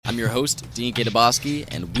I'm your host, Dean Kataboski,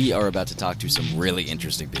 and we are about to talk to some really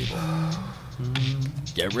interesting people.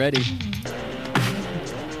 Get ready.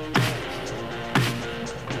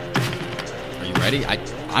 Are you ready?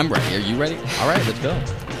 I'm ready. Are you ready? All right, let's go.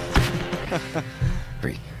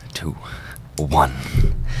 3, 2, 1.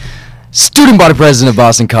 Student body president of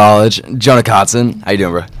Boston College, Jonah Kotzen. How you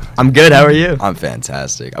doing, bro? I'm good. How are you? I'm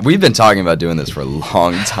fantastic. We've been talking about doing this for a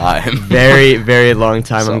long time. Very, very long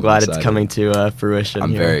time. So I'm glad excited. It's coming to fruition.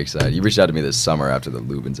 I'm here. very excited. You reached out to me this summer after the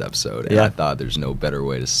Lubin's episode, and Yeah. I thought there's no better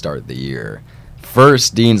way to start the year.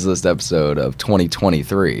 First Dean's List episode of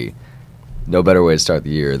 2023. No better way to start the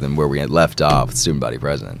year than where we had left off with student body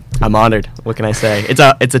president. I'm honored. What can I say? It's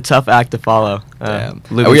a tough act to follow. Damn.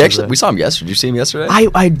 Lubin's We saw him yesterday. Did you see him yesterday?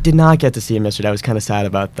 I did not get to see him yesterday. I was kind of sad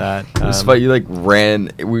about that. It was funny. You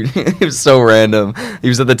ran. It was so random. He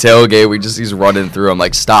was at the tailgate. He's running through. I'm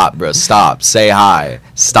like, stop, bro, stop. Say hi.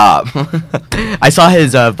 Stop. I saw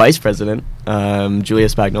his vice president, Julia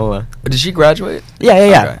Spagnola. Did she graduate?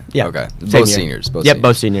 Yeah. Okay. Same Both year. seniors.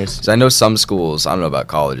 Both seniors. So I know some schools. I don't know about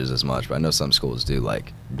colleges as much, but I know some schools do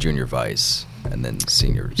like junior vice and then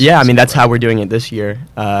seniors. Yeah, I mean that's how we're doing it this year.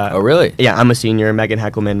 Oh, really? Yeah, I'm a senior. Megan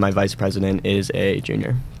Heckelman, my vice president, is a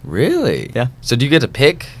junior. Really? Yeah. So do you get to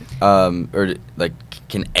pick, or like,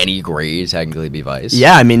 can any grade technically be vice?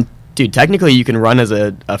 Yeah, I mean, dude, technically you can run as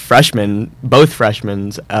a freshman, both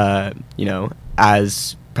freshmen,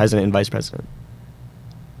 as president and vice president.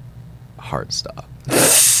 Hard stop.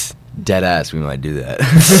 Dead ass, we might do that.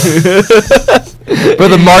 But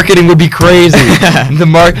the marketing would be crazy.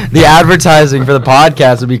 The advertising for the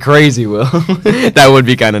podcast would be crazy, Will. That would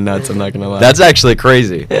be kind of nuts, I'm not going to lie. That's actually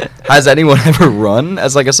crazy. Has anyone ever run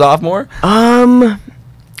as like a sophomore? I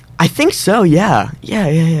think so, yeah.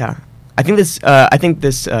 I think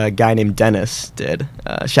this guy named Dennis did.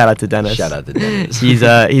 Shout out to Dennis. Shout out to Dennis. He's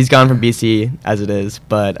gone from BC as it is,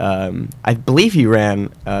 but I believe he ran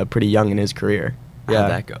pretty young in his career. Yeah.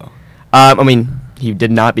 How'd that go? I mean, he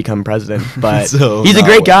did not become president, but So he's a not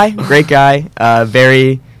great well. guy.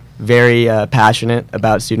 Very, very passionate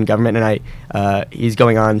about student government, and he's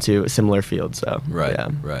going on to a similar field. So Right. yeah.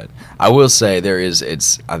 Right. I will say I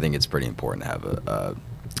think it's pretty important to have a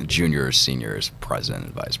junior or senior as president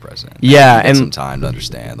and vice president. Yeah, You get and some time to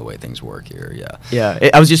understand the way things work here. Yeah. Yeah,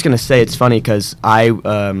 I was just gonna say it's funny because I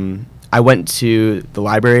went to the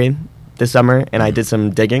library this summer and I did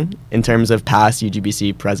some digging in terms of past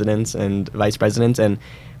UGBC presidents and vice presidents, and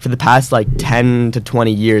for the past like 10 to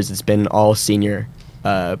 20 years, it's been all senior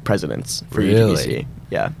presidents for Really? UGBC.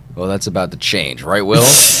 Yeah. Well, that's about to change, right, Will?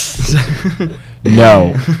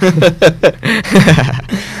 No.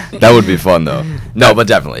 That would be fun, though. No, but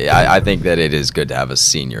definitely, I think that it is good to have a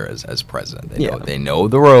senior as president. They know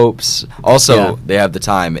the ropes. Also, They have the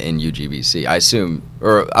time in UGBC. I assume,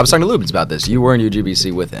 or I was talking to Lubins about this. You were in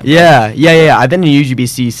UGBC with him. Yeah. I've been in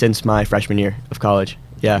UGBC since my freshman year of college.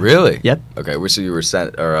 Yeah. Really? Yep. Okay. So you were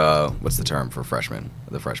what's the term for freshman?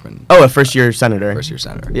 The freshman. Oh, a first-year senator. First year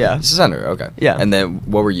senator. Yeah. It's a senator. Okay. Yeah. And then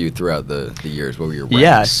what were you throughout the years? What were your ranks?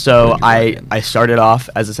 Yeah, so What did you rank in? I started off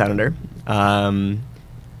as a senator.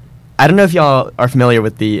 I don't know if y'all are familiar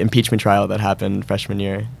with the impeachment trial that happened freshman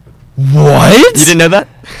year. What? You didn't know that?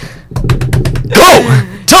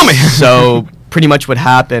 Go! Tell me! So pretty much what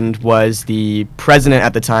happened was the president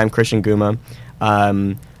at the time, Christian Guma,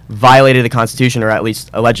 violated the Constitution, or at least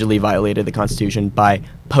allegedly violated the Constitution, by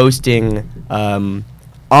posting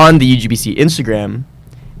on the UGBC Instagram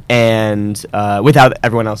and without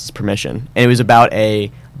everyone else's permission. And it was about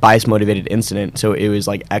a bias-motivated incident, so it was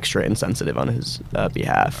like extra insensitive on his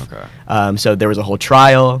behalf. Okay. So there was a whole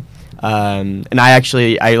trial, and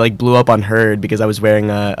I like blew up on Herd because I was wearing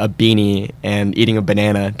a beanie and eating a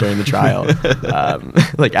banana during the trial.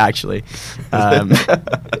 Like actually,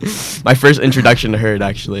 my first introduction to Herd,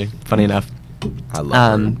 actually, funny enough. I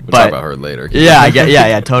love Herd. We'll but- talk about Herd later.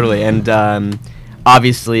 Yeah, totally. And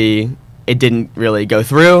obviously, it didn't really go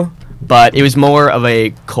through, but it was more of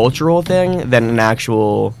a cultural thing than an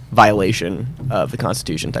actual violation of the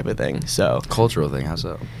Constitution type of thing. So, Cultural thing, how's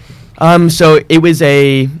that? so it was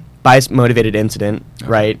a bias-motivated incident,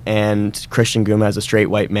 right? And Christian Guma, as a straight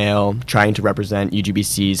white male, trying to represent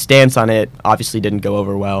UGBC's stance on it, obviously didn't go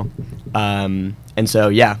over well. And so,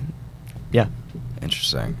 yeah.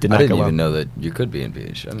 Interesting. Did not I didn't go even well. know that you could be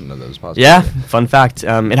impeached. I didn't know that was possible. Yeah, fun fact.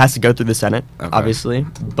 It has to go through the Senate, Okay. obviously,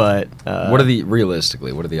 but...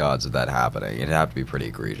 realistically, what are the odds of that happening? It'd have to be pretty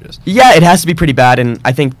egregious. Yeah, it has to be pretty bad, and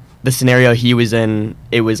I think the scenario he was in,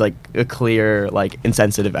 it was like a clear, like,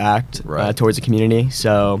 insensitive act Right. towards the community,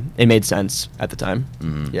 so it made sense at the time.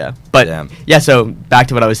 Mhm. Yeah. But, Damn. yeah, so back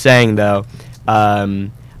to what I was saying, though.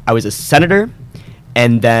 I was a senator,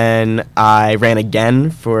 And then I ran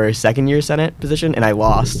again for a second-year Senate position, and I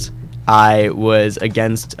lost. I was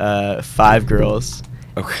against 5 girls,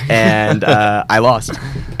 and I lost.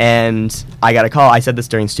 And I got a call. I said this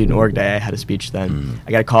during Student Org Day. I had a speech then.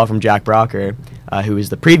 I got a call from Jack Brocker, who was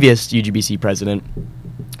the previous UGBC president,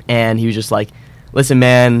 and he was just like, listen,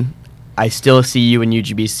 man, I still see you in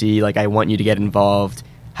UGBC. Like, I want you to get involved.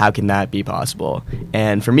 How can that be possible?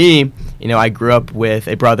 And for me, I grew up with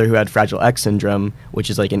a brother who had Fragile X syndrome, which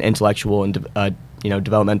is like an intellectual and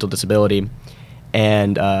developmental disability.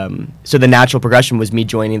 And so the natural progression was me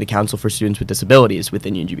joining the Council for Students with Disabilities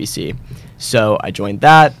within UGBC. So I joined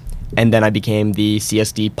that, and then I became the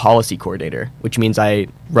CSD policy coordinator, which means I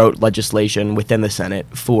wrote legislation within the Senate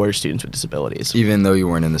for students with disabilities. Even though you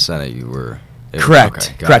weren't in the Senate, you were...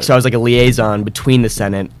 Correct. Okay, correct. So I was like a liaison between the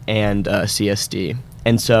Senate and CSD.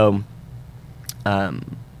 And so,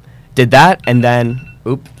 did that, and then,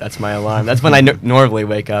 that's my alarm. That's when I normally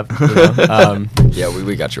wake up. Yeah,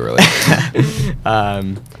 we got you early.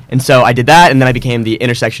 And so I did that, and then I became the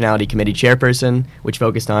Intersectionality Committee chairperson, which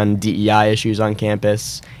focused on DEI issues on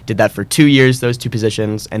campus. Did that for 2 years, those 2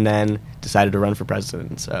 positions, and then decided to run for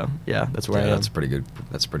president. So, yeah, that's where I am. That's a pretty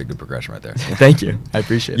good progression right there. Thank you. I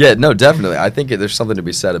appreciate it. Yeah, no, definitely. I think there's something to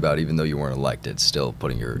be said about, even though you weren't elected, still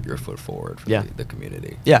putting your foot forward for the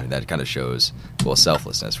community. Yeah. I mean, that kind of shows,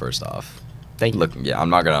 selflessness, first off. Thank you. Look, I'm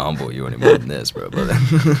not going to humble you any more than this, bro.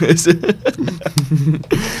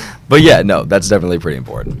 But yeah, no, that's definitely pretty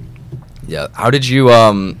important. Yeah. How did you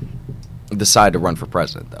decide to run for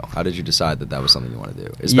president, though? How did you decide that was something you want to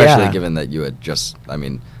do? Especially given that you had just, I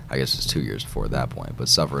guess it's 2 years before that point, but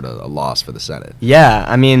suffered a loss for the Senate.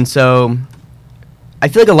 Yeah, so I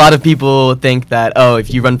feel like a lot of people think that,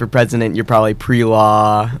 if you run for president, you're probably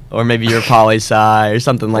pre-law, or maybe you're poli-sci, or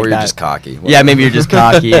something like that. Or you're just cocky. Yeah, maybe you're just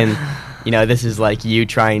cocky, and... this is like you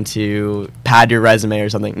trying to pad your resume or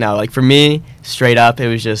something. No, like for me, straight up, it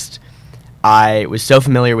was just I was so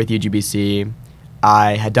familiar with UGBC.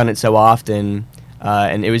 I had done it so often,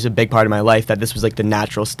 and it was a big part of my life that this was like the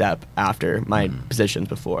natural step after my positions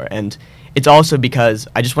before. And it's also because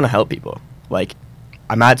I just want to help people. Like,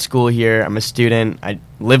 I'm at school here. I'm a student. I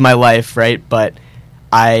live my life, right? But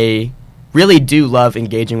I really do love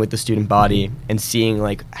engaging with the student body and seeing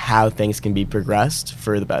like how things can be progressed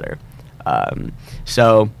for the better.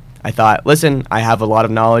 So I thought, listen, I have a lot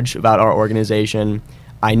of knowledge about our organization.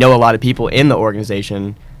 I know a lot of people in the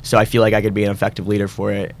organization, so I feel like I could be an effective leader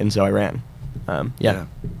for it, and so I ran. Yeah.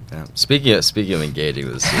 Speaking of engaging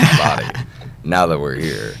with the student body, now that we're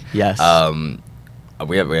here, yes,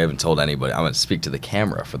 we haven't told anybody. I'm going to speak to the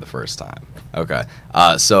camera for the first time. Okay.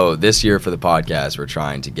 So this year for the podcast, we're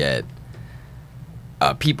trying to get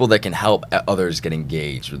people that can help others get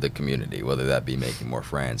engaged with the community, whether that be making more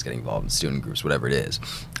friends, getting involved in student groups, whatever it is.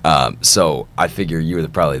 So I figure you're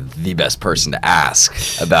probably the best person to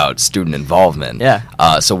ask about student involvement. Yeah.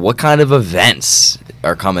 So what kind of events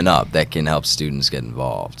are coming up that can help students get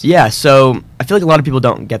involved? Yeah, so I feel like a lot of people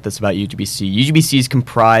don't get this about UGBC. UGBC is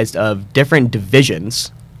comprised of different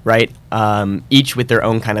divisions, right? Each with their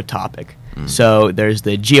own kind of topic. So there's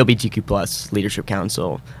the GLBTQ plus Leadership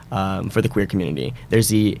Council for the queer community. There's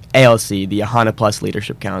the ALC, the AHANA Plus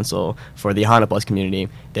Leadership Council for the AHANA Plus community.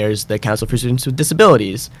 There's the Council for Students with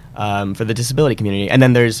Disabilities for the disability community. And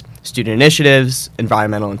then there's Student Initiatives,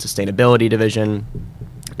 Environmental and Sustainability Division,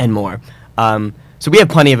 and more. So we have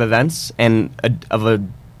plenty of events and of a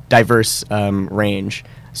diverse range.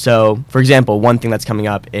 So, for example, one thing that's coming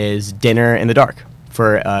up is Dinner in the Dark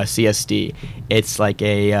for CSD. It's like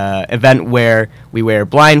a event where we wear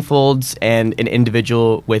blindfolds and an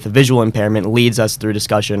individual with a visual impairment leads us through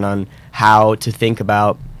discussion on how to think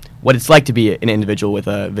about what it's like to be an individual with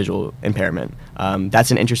a visual impairment.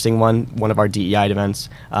 That's an interesting one of our DEI events.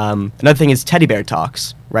 Another thing is Teddy Bear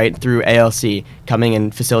Talks, right, through ALC, coming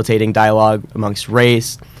and facilitating dialogue amongst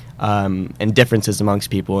race and differences amongst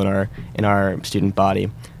people in our student body.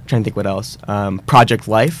 I'm trying to think what else. Project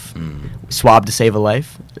Life, Swab to Save a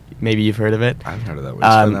Life. Maybe you've heard of it. I've heard of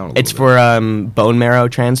that. It's for bone marrow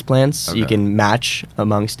transplants. Okay. You can match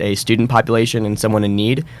amongst a student population and someone in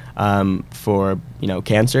need for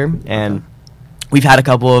cancer. And we've had a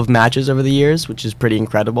couple of matches over the years, which is pretty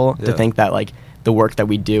incredible to think that like the work that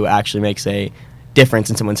we do actually makes a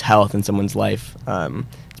difference in someone's health and someone's life.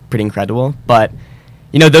 It's pretty incredible. But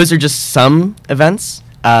those are just some events.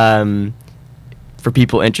 For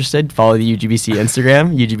people interested, follow the UGBC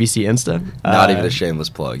Instagram, UGBC Insta. Not even a shameless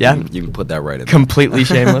plug. Yeah. You can put that right in there. Completely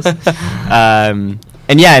shameless. And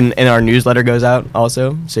our newsletter goes out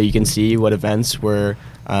also, so you can see what events we're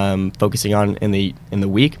focusing on in the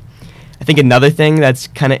week. I think another thing that's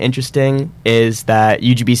kind of interesting is that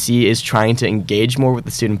UGBC is trying to engage more with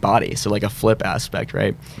the student body, so like a flip aspect,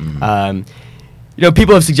 right?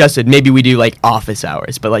 People have suggested maybe we do like office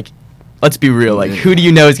hours, but like, let's be real, like, who do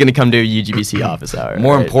you know is going to come to a UGBC office hour?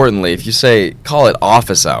 More importantly, if you call it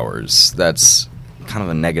office hours, that's kind of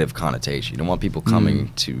a negative connotation. You don't want people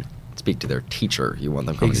coming to speak to their teacher. You want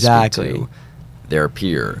them coming to speak to their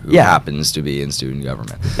peer who happens to be in student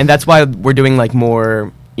government. And that's why we're doing like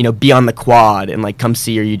more, be on the quad and like come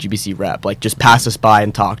see your UGBC rep, like just pass us by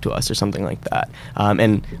and talk to us or something like that.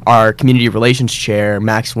 And our community relations chair,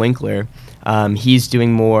 Max Winkler, he's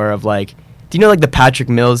doing more of like, do you know like the Patrick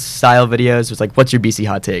Mills style videos? It's like, what's your BC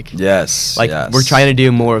hot take? Yes. Like we're trying to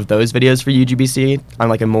do more of those videos for UGBC on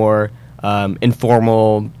like a more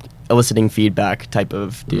informal, eliciting feedback type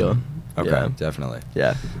of deal. Okay, definitely.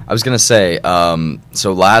 Yeah. I was going to say,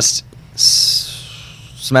 so last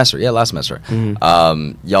semester, y'all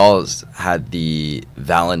had the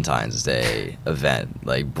Valentine's Day event.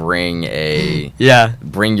 Like, bring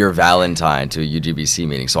your Valentine to a UGBC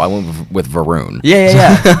meeting. So I went with Varun.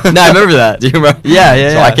 Yeah. No, I remember that. Do you remember?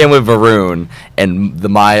 Yeah. So I came with Varun, and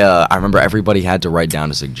I remember everybody had to write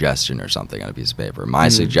down a suggestion or something on a piece of paper. My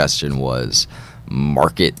suggestion was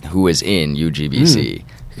market who is in UGBC.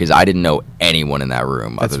 Because I didn't know anyone in that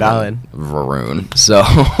room. That's valid. Varun. So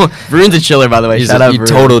Varun's a chiller, by the way. Shout out Varun.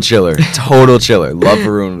 Total chiller. Love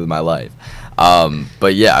Varun with my life.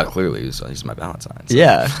 But yeah, clearly he's my Valentine. So.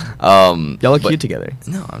 Yeah. Y'all look cute together.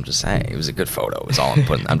 No, I'm just saying it was a good photo. Is all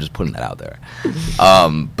I'm just putting that out there.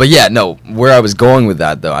 But yeah, no. Where I was going with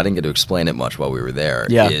that though, I didn't get to explain it much while we were there.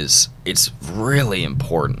 Yeah. Is it's really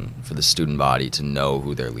important for the student body to know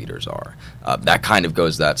who their leaders are. That kind of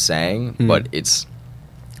goes without saying, but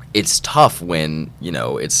it's tough when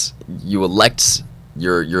you elect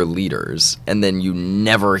your leaders and then you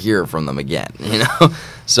never hear from them again.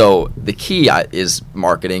 So the key is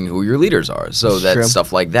marketing who your leaders are, so that True.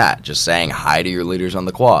 stuff like that, just saying hi to your leaders on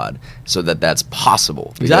the quad, so that that's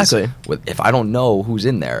possible. Because exactly. If I don't know who's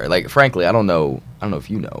in there, like frankly, I don't know if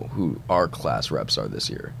you know who our class reps are this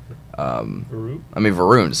year. Varun? I mean,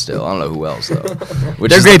 Varun still. I don't know who else though.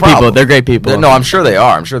 They're great people. They're great people. No, I'm sure they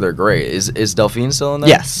are. I'm sure they're great. Is Delphine still in there?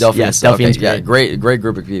 Yes. Delphine's okay. great. Yeah, great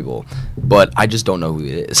group of people. But I just don't know who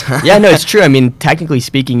it is. Yeah, no, it's true. I mean, technically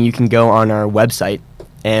speaking, you can go on our website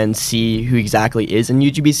and see who exactly is in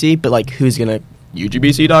UGBC, but like who's gonna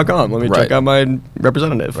UGBC.com. Let me check out my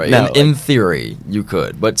representative. Right. No, in theory, you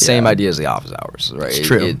could, but same idea as the office hours, right? It's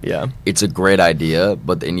true. It's a great idea,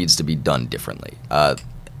 but it needs to be done differently.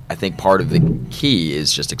 I think part of the key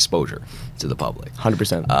is just exposure to the public.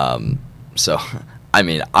 100%. So, I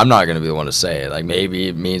mean, I'm not going to be the one to say it. Like, maybe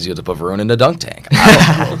it means you have to put Varun in a dunk tank.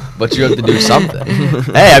 I don't know. But you have to do something.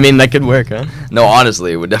 Hey, I mean, that could work, huh? No,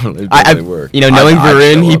 honestly, it would definitely work. Knowing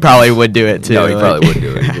Varun, he probably would do it, too. No, he probably would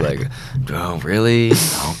do it. He'd be like, oh, really?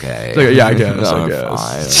 Okay. So, yeah, I guess. No, I guess.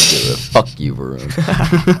 Fine, I'll do it. Fuck you,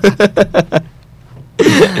 Varun.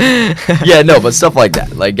 Yeah, no, but stuff like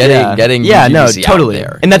that, like getting UGBC totally out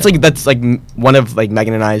there. And that's like one of like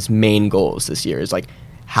Megan and I's main goals this year is like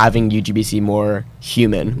having UGBC more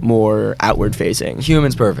human, more outward facing.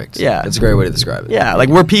 Human's perfect. Yeah, that's a great way to describe it. Yeah, like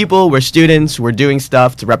we're people, we're students, we're doing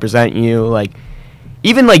stuff to represent you. Like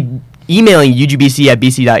even like emailing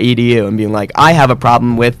UGBC@bc.edu and being like, I have a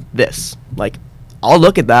problem with this. Like I'll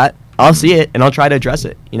look at that. I'll see it and I'll try to address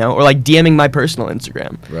it, or like DMing my personal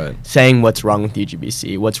Instagram, right? Saying what's wrong with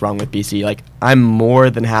UGBC, what's wrong with BC. Like I'm more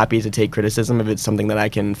than happy to take criticism if it's something that I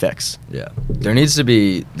can fix. Yeah, there needs to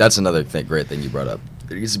be. That's another great thing you brought up.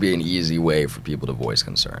 There needs to be an easy way for people to voice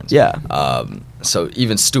concerns. Yeah. So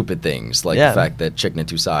even stupid things like the fact that chicken and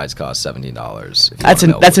two sides costs $17.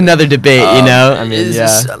 That's another debate, I mean, it's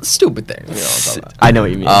a stupid thing. I know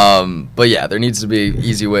what you mean. But yeah, there needs to be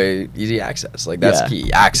easy access. Like that's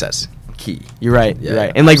key. Access, key. You're right. You're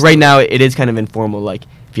right. And like right now, it is kind of informal. Like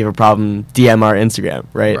if you have a problem, DM our Instagram,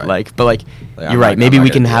 right? Like, but you're right. Maybe we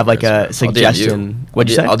can have like a suggestion. What'd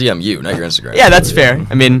you say? I'll DM you, not your Instagram. Yeah, that's fair.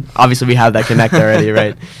 I mean, obviously we have that connect already,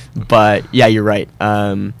 right? But yeah, you're right.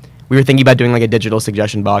 We were thinking about doing like a digital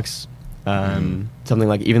suggestion box, something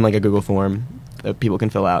like even like a Google form that people can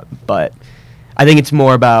fill out. But I think it's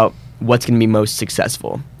more about what's going to be most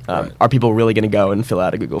successful. Are people really going to go and fill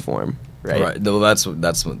out a Google form, right? Right. Well, that's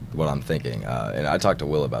what I'm thinking. And I talked to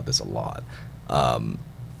Will about this a lot.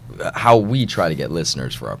 How we try to get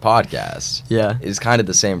listeners for our podcast is kind of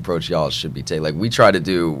the same approach y'all should be taking. Like we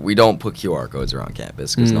don't put QR codes around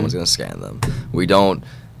campus because no one's going to scan them. We don't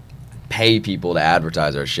pay people to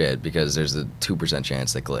advertise our shit because there's a 2%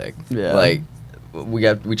 chance they click. Yeah. Like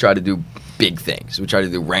we try to do big things. We try to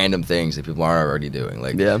do random things that people aren't already doing,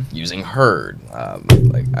 like using herd.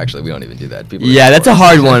 Like actually, we don't even do that. People that's a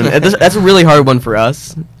hard one. That's a really hard one for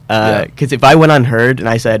us. Because if I went on herd and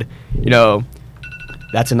I said,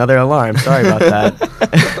 that's another alarm. Sorry about that.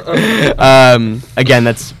 Again,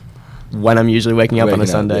 that's when I'm usually waking up on a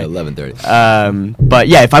Sunday. 11:30. But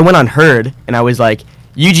yeah, if I went on herd and I was like,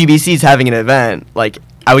 UGBC's having an event, like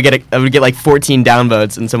I would get like 14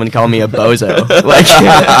 downvotes and someone call me a bozo.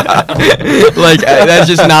 like that's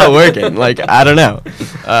just not working. Like I don't know.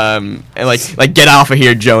 And like get off of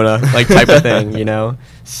here, Jonah, like type of thing,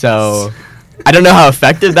 So I don't know how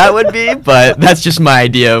effective that would be, but that's just my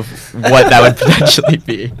idea of what that would potentially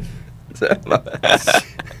be.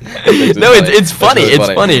 No, it's funny. Really it's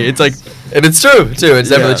funny. It's like, and it's true too. It's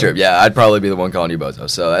definitely true. Yeah, I'd probably be the one calling you bozo.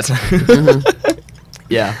 So that's.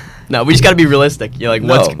 Yeah. No, we just got to be realistic. You're like,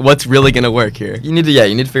 what's really gonna work here? You need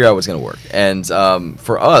to figure out what's gonna work. And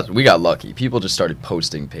for us, we got lucky. People just started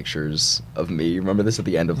posting pictures of me. Remember this at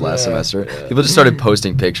the end of last semester? Yeah. People just started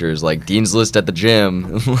posting pictures like Dean's List at the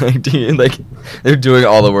gym. like they're doing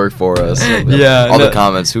all the work for us. The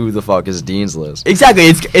comments. Who the fuck is Dean's List? Exactly.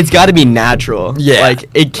 It's got to be natural. Yeah. Like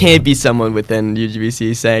it can't be someone within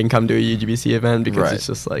UGBC saying come to a UGBC event because it's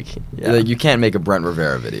just like you can't make a Brent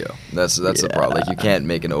Rivera video. That's the problem. Like you can't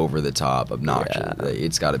make an over the top obnoxious.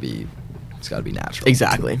 It's got to be natural.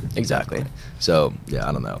 Exactly. So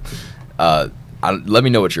I don't know. Let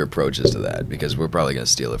me know what your approach is to that because we're probably gonna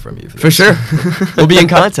steal it from you for sure. We'll be in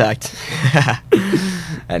contact.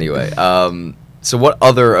 Anyway, so what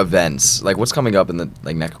other events, like what's coming up in the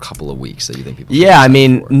next couple of weeks that you think people? Yeah, I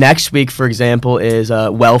mean, next week, for example, is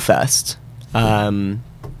Wellfest.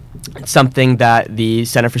 It's something that the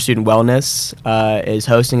Center for Student Wellness is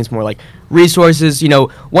hosting. It's more like resources.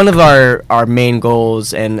 One of our main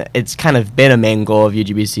goals, and it's kind of been a main goal of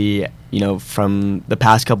UGBC, from the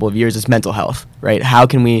past couple of years, is mental health, right? How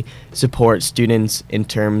can we support students in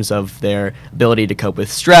terms of their ability to cope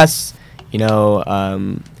with stress,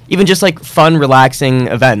 even just like fun, relaxing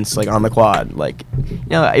events like on the quad. Like,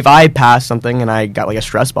 if I passed something and I got like a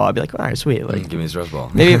stress ball, I'd be like, all right, sweet. Like, give me a stress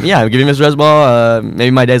ball. Maybe, give me a stress ball.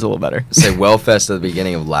 Maybe my day's a little better. Say Wellfest at the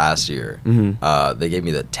beginning of last year. They gave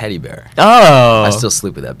me the teddy bear. Oh. I still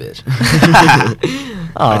sleep with that bitch.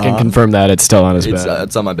 I can confirm that it's still on his bed.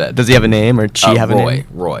 It's on my bed. Does he have a name or she have a name?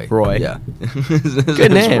 Roy. Yeah.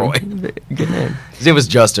 Good name. Roy. Good name. His name was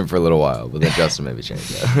Justin for a little while, but then Justin maybe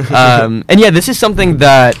changed that. And this is something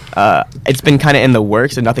that it's been kind of in the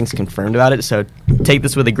works and nothing's confirmed about it, so take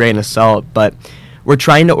this with a grain of salt, but we're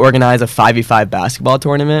trying to organize a 5v5 basketball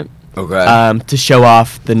tournament to show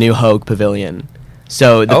off the new Hogue Pavilion.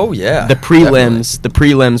 So the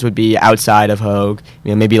prelims would be outside of Hogue,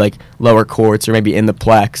 maybe like lower courts or maybe in the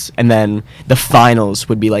Plex, and then the finals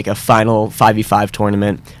would be like a final 5v5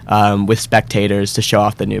 tournament with spectators to show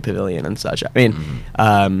off the new pavilion and such. I mean,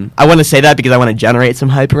 I want to say that because I want to generate some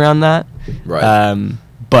hype around that. Right.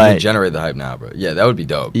 But generate the hype now, bro. Yeah, that would be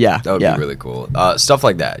dope. Yeah, that would be really cool. Stuff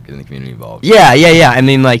like that, getting the community involved. Yeah. I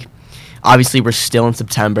mean, like, obviously we're still in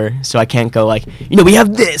September, so I can't go like, we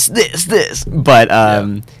have this.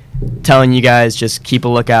 But telling you guys, just keep a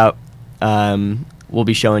lookout. We'll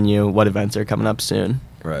be showing you what events are coming up soon.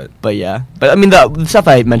 Right. But I mean, the stuff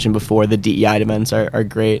I mentioned before, the DEI events are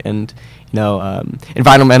great, and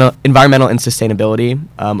environmental and sustainability.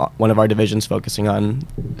 One of our divisions focusing on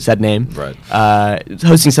said name. Right.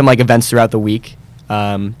 Hosting some like events throughout the week,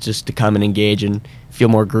 just to come and engage and feel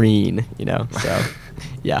more green. So.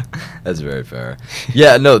 Yeah, that's very fair.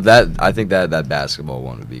 Yeah, no, I think that basketball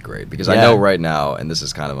one would be great because I know right now, and this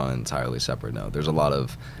is kind of on an entirely separate note, there's a lot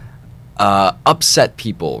of upset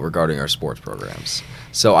people regarding our sports programs.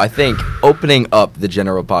 So I think opening up the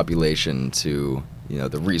general population to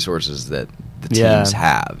the resources that the teams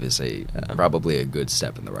have is probably a good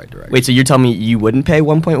step in the right direction. Wait, so you're telling me you wouldn't pay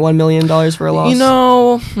 $1.1 million for a loss?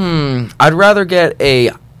 I'd rather get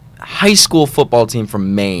a high school football team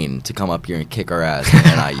from Maine to come up here and kick our ass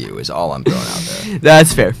in NIU is all I'm throwing out there.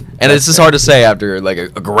 That's fair. And it's just hard to say after like a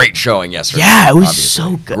great showing yesterday. Yeah, it was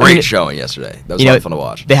so good. Great showing yesterday. That was a lot of fun to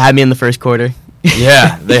watch. They had me in the first quarter.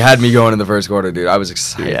 Yeah, they had me going in the first quarter, dude. I was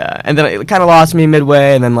excited. Yeah, and then it kind of lost me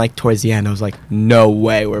midway, and then like towards the end, I was like, no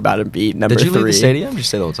way, we're about to beat number 3. Did you leave the stadium? Or just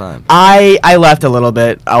stay the whole time? I left a little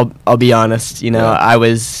bit. I'll be honest. I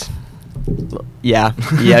was. Yeah.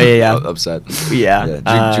 Upset. Yeah.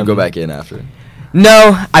 Did you go back in after?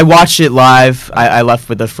 No, I watched it live. I left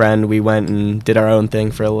with a friend. We went and did our own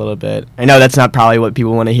thing for a little bit. I know that's not probably what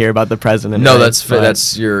people want to hear about the president. No,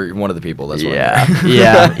 that's you're one of the people. That's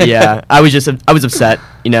yeah. I was upset,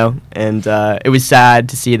 and it was sad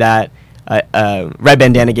to see that. Red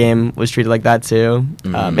Bandana game was treated like that too.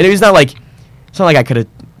 Mm-hmm. And it's not like I could have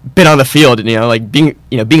been on the field, and like being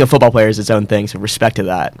a football player is its own thing, so respect to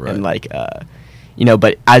that. Right. And like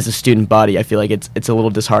but as a student body, I feel like it's a little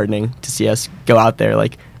disheartening to see us go out there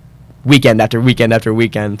like weekend after weekend after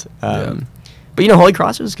weekend. But Holy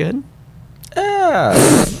Cross was good.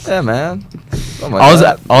 Yeah, man. Oh my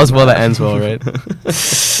God. All's well that ends well, right?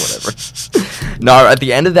 Whatever. No, at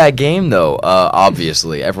the end of that game, though,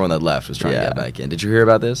 obviously everyone that left was trying to get back in. Did you hear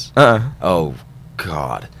about this? Oh,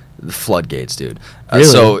 God. The floodgates, dude. Really?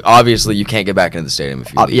 So, obviously, you can't get back into the stadium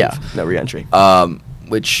if you leave. Yeah, no re-entry.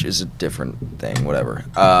 Which is a different thing, whatever.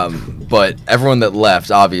 But everyone that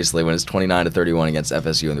left, obviously, when it's 29-31 against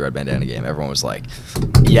FSU in the Red Bandana game, everyone was like,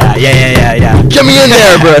 Yeah. Get me in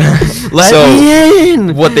there, bro. Let me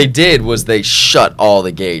in. What they did was they shut all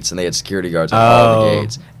the gates, and they had security guards on all the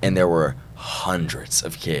gates, and there were hundreds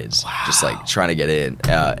of kids just like trying to get in,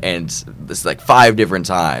 and this like 5 different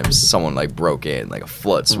times someone like broke in like a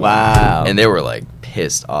flood swing. Wow. And they were like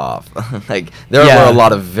pissed off. Like there were a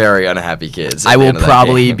lot of very unhappy kids. I will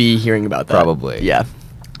probably be hearing about that. Probably. Yeah.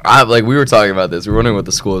 Like we were talking about this. We were wondering what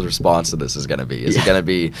the school's response to this is going to be. Is it going to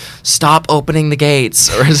be stop opening the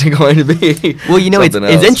gates, or is it going to be? Well,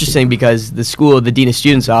 it's interesting because the Dean of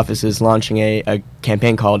Students office is launching a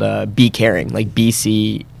campaign called Be Caring, like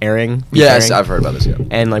BC Airing. Yes, I've heard about this. Yeah.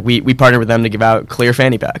 And like we partnered with them to give out clear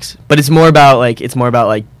fanny packs, but it's more about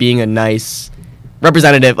being a nice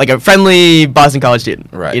representative, like a friendly Boston College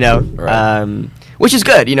student. Right. Right. Which is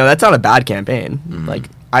good. That's not a bad campaign. Mm-hmm. Like.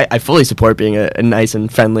 I fully support being a nice and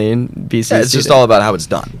friendly and BC it's student. just all about how it's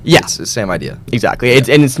done. Yeah. It's the same idea. Exactly. Yeah.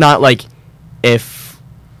 It's not like if,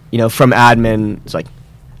 from admin, it's like,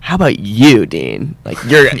 how about you, Dean? Like,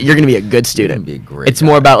 you're going to be a good student. Be a great it's guy.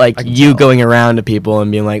 more about, like, you tell. going around to people and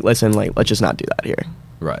being like, listen, like, let's just not do that here.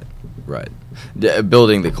 Right.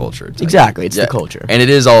 Building the culture. Exactly. It's the culture. And it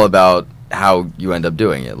is all about how you end up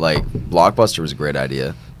doing it. Like, Blockbuster was a great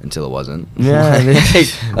idea. Until it wasn't. Yeah.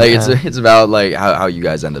 It's about like how you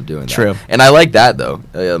guys end up doing that. True. And I like that though.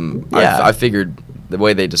 I figured the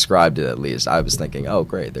way they described it, at least, I was thinking, oh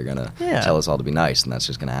great, they're gonna tell us all to be nice, and that's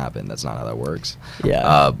just gonna happen. That's not how that works.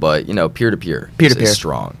 Yeah. But peer to peer is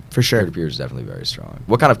strong. For sure. Peer to peer is definitely very strong.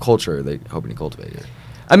 What kind of culture are they hoping to cultivate here?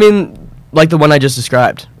 I mean, like the one I just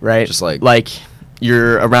described, right? Just like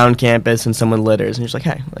you're around campus and someone litters, and you're just like,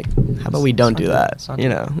 hey, like, how about we don't do that?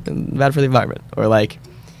 Bad for the environment. Or like,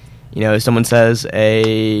 if someone says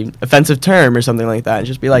a offensive term or something like that, and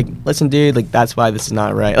just be like, listen, dude, like, that's why this is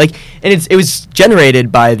not right. Like, and it was generated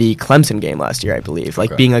by the Clemson game last year, I believe.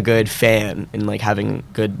 Like, being a good fan and, like, having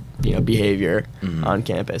good, behavior on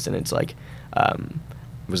campus. And it's like...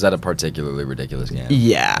 was that a particularly ridiculous game?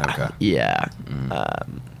 Yeah. Okay. Yeah.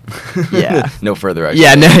 Yeah. No further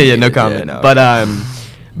explanation. No comment.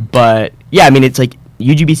 But, yeah, I mean, it's like,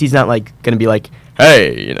 UGBC's not, like, going to be like,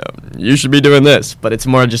 hey, you should be doing this. But it's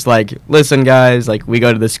more just like, listen, guys, like, we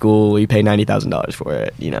go to this school, we pay $90,000 for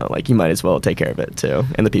it. Like, you might as well take care of it, too,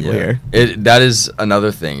 and the people here. That is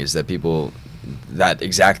another thing, is that people, that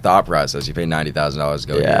exact thought process, you pay $90,000 to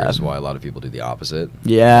go here, is why a lot of people do the opposite.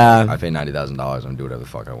 Yeah. I pay $90,000, I'm going to do whatever the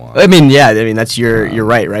fuck I want. I mean, that's you're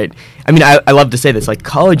right? I mean, I love to say this, like,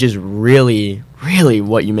 college is really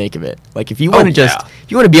what you make of it. Like, if you want to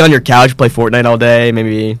if you want to be on your couch, play Fortnite all day,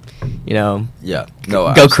 maybe,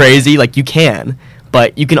 go crazy, like, you can.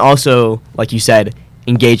 But you can also, like you said,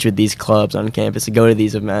 engage with these clubs on campus and go to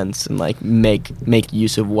these events and, like, make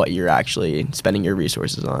use of what you're actually spending your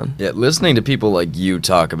resources on. Yeah, listening to people like you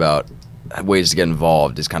talk about ways to get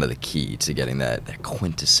involved is kind of the key to getting that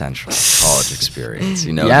quintessential college experience.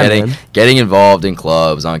 Getting involved in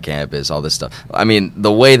clubs on campus, all this stuff. I mean,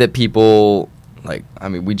 the way that people...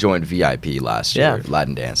 we joined VIP last year,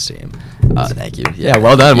 Latin dance team. Thank you. Yeah,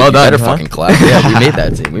 well done. You better fucking clap. Yeah, we made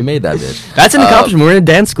that team. We made that bitch. That's an accomplishment. We're in a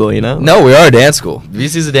dance school, No, we are a dance school.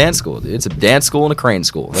 VC's a dance school, dude. It's a dance school and a crane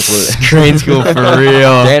school. That's what it is. Crane school for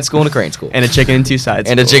real. Dance school and a crane school. And a chicken and two sides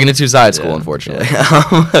school. And a chicken and two sides school, unfortunately.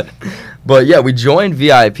 Yeah. But yeah, we joined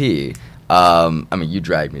VIP. You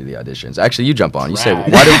dragged me to the auditions. Actually, you jump on. You say,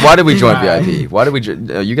 why did we join VIP? Why did we?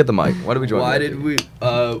 You get the mic. Why did we join? Why VIP? did we?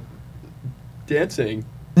 Dancing.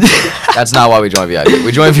 That's not why we joined VIP.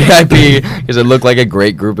 We joined VIP because it looked like a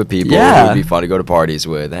great group of people. Yeah. It would be fun to go to parties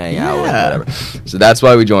with, hang out with, whatever. So that's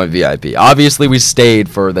why we joined VIP. Obviously, we stayed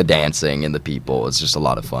for the dancing and the people. It's just a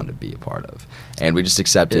lot of fun to be a part of. And we just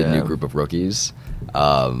accepted a new group of rookies.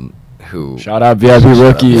 Who shout out VIP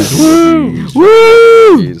rookies. Woo!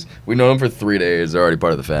 We know them for 3 days. They're already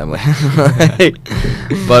part of the family.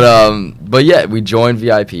 But yeah, we joined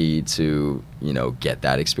VIP to get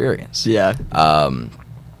that experience. Yeah.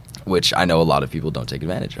 which I know a lot of people don't take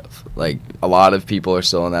advantage of. Like, a lot of people are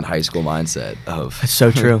still in that high school mindset of... That's so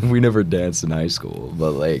true. We never danced in high school,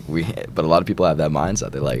 but a lot of people have that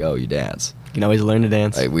mindset. They're like, oh, you dance. You can always learn to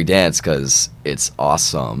dance. Like, we dance because it's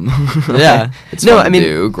awesome. Yeah. It's fun to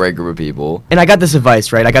do, great group of people. And I got this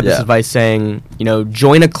advice, right? I got this advice saying,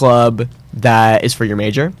 join a club that is for your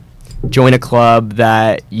major, join a club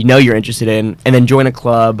that you're interested in, and then join a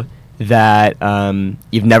club that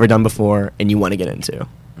you've never done before and you want to get into.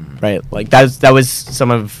 Right, like that was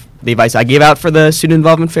some of the advice I gave out for the student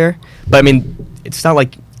involvement fair. But I mean, it's not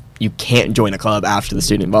like you can't join a club after the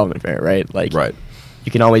student involvement fair, right? Like,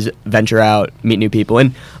 you can always venture out, meet new people.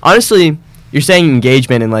 And honestly, you're saying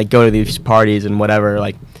engagement and like go to these parties and whatever.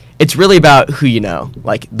 Like, it's really about who you know,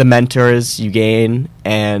 like the mentors you gain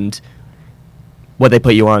and what they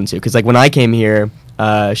put you on to. Because like when I came here,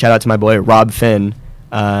 shout out to my boy Rob Finn.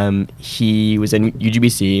 He was in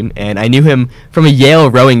UGBC, and I knew him from a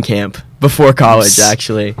Yale rowing camp before college,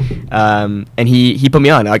 actually. And he put me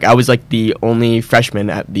on. Like, I was like the only freshman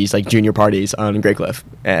at these like junior parties on Great Cliff,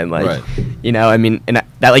 and like, and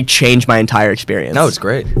that like changed my entire experience. No, it's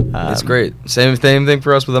great. It's great. Same thing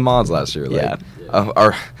for us with the mods last year. Like,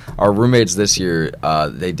 our roommates this year,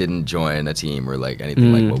 they didn't join a team or like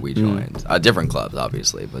anything like what we joined. Different clubs,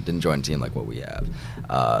 obviously, but didn't join a team like what we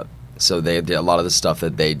have. So they did a lot of the stuff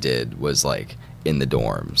that they did was like in the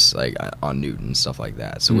dorms, like on Newton and stuff like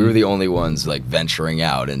that. So we were the only ones like venturing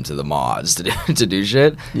out into the mods to do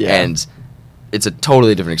shit. Yeah. And it's a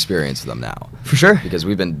totally different experience for them now. For sure. Because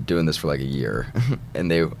we've been doing this for like a year, and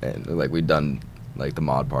like we've done like the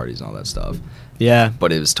mod parties and all that stuff. Yeah.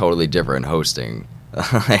 But it was totally different hosting.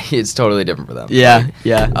 It's totally different for them. Yeah. Like,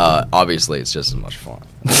 yeah. Obviously, it's just as much fun.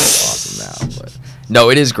 It's awesome now, but no,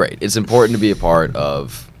 it is great. It's important to be a part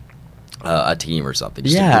of a team or something.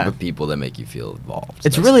 Just a group of people that make you feel involved.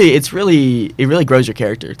 It really grows your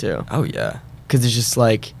character too. Oh yeah, because it's just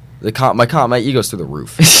like my ego's through the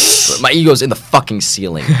roof. My ego's in the fucking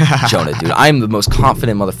ceiling, Jonah, dude. I'm the most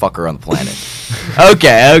confident motherfucker on the planet.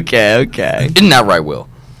 Okay. Isn't that right, Will?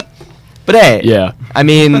 But hey, yeah. I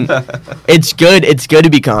mean, it's good. It's good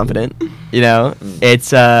to be confident.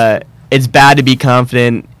 It's bad to be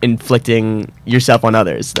confident inflicting yourself on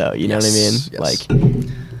others, though. You know what I mean? Yes. Like,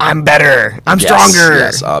 I'm better. I'm stronger.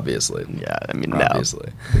 Yes, obviously. Yeah, I mean,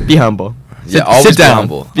 obviously. No. Be humble. Always sit down. Be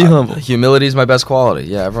humble. Be humble. Humility is my best quality.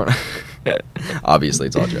 Yeah, everyone. Obviously,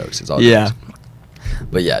 it's all jokes. It's all jokes.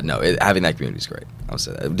 But yeah, no, having that community is great. I'll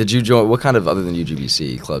say that. Did you join? What kind of other than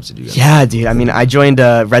UGBC clubs did you go? Yeah, dude. I mean, I joined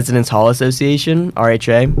Residence Hall Association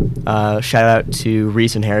 (RHA). Shout out to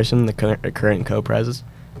Reese and Harrison, the current co-presidents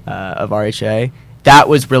of RHA. That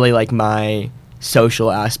was really like my social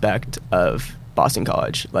aspect of Boston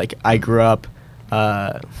College. Like, I grew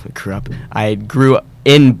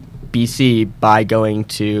in BC by going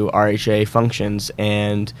to RHA functions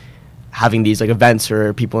and having these like events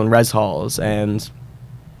for people in res halls, and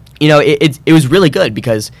it was really good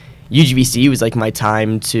because UGBC was like my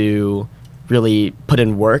time to really put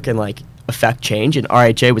in work and like affect change, and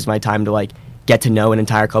RHA was my time to like get to know an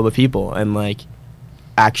entire club of people and like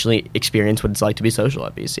actually experience what it's like to be social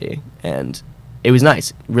at BC. And it was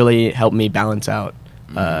nice. It really helped me balance out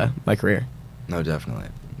my career. No, definitely.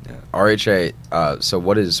 Yeah. RHA, so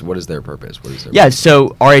what is their purpose? So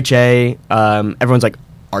RHA, everyone's like,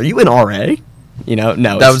 are you an RA?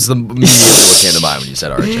 No. That was immediately what came to mind when you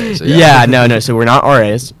said RHA. So no. So we're not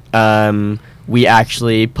RAs. We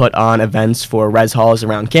actually put on events for res halls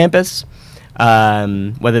around campus,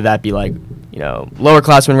 whether that be like, lower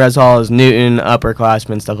classmen res halls, Newton,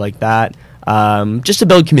 upperclassmen, stuff like that, just to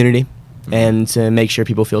build community. And to make sure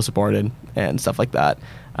people feel supported and stuff like that.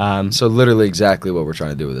 So literally exactly what we're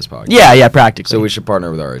trying to do with this podcast. Yeah, practically. So we should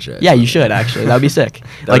partner with RHA. Yeah, you should, actually. That would be sick.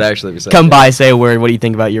 That would actually be sick. Come by, say a word. What do you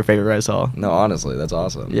think about your favorite res hall? No, honestly, that's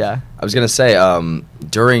awesome. Yeah. I was going to say,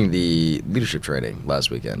 during the leadership training last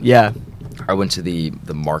weekend, I went to the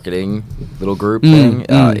marketing little group thing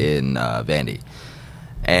in Vandy.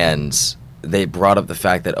 And they brought up the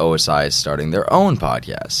fact that OSI is starting their own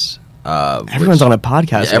podcast. Everyone's on a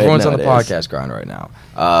podcast. Yeah, everyone's on a podcast grind right now.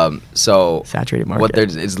 So saturated market.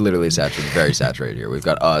 It's literally saturated, very saturated here. We've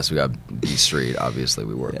got us, we got B Street. Obviously,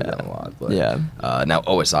 we work with them a lot. But now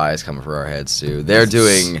OSI is coming for our heads too. They're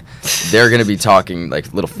going to be talking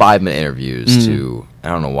like little 5-minute interviews to. I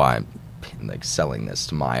don't know why I'm like selling this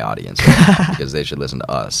to my audience because they should listen to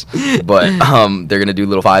us. But they're going to do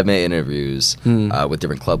little 5-minute interviews with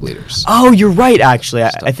different club leaders. Oh, you're right, actually.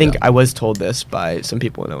 I think I was told this by some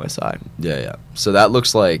people in OSI. Yeah. So that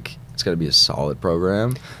looks like it's going to be a solid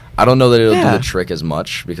program. I don't know that it'll do the trick as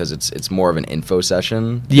much because it's more of an info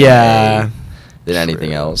session. Yeah. than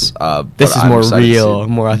anything else. This is more real,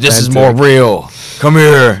 more authentic. This is more real. Come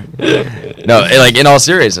here. No, like in all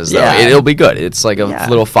seriousness, though, it'll be good. It's like a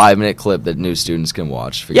little 5-minute clip that new students can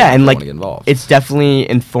watch. And like get involved. It's definitely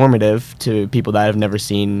informative to people that have never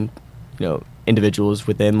seen, individuals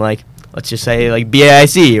within like, let's just say like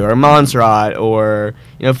BAIC or Montserrat or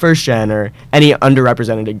First Gen or any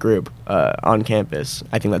underrepresented group on campus.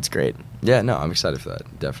 I think that's great. Yeah, no, I'm excited for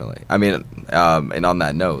that. Definitely. I mean, and on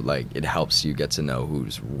that note, like it helps you get to know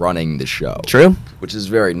who's running the show. True. Which is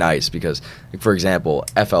very nice because, for example,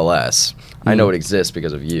 FLS, I know it exists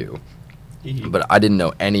because of you. But I didn't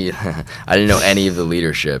know any. I didn't know any of the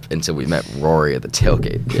leadership until we met Rory at the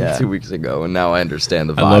tailgate 2 weeks ago, and now I understand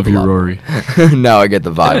the vibe. I love you, Rory. Now I get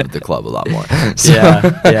the vibe of the club a lot more. So,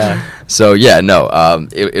 yeah. So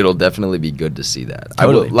it'll definitely be good to see that.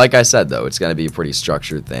 Totally. Like I said though, it's going to be a pretty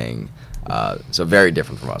structured thing. So very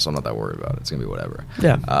different from us. I'm not that worried about it. It's gonna be whatever.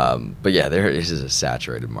 Yeah. But yeah, there is a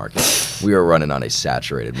saturated market. We are running on a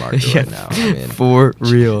saturated market right now. I mean, for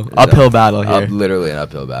real, uphill battle here. Literally an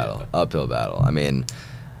uphill battle. I mean,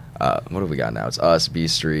 what have we got now? It's us, B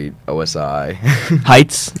Street, OSI,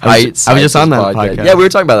 Heights. I was just on that podcast. Yeah, we were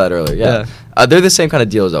talking about that earlier. Yeah. They're the same kind of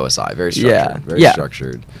deal as OSI. Very structured. Very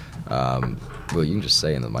structured. Well, you can just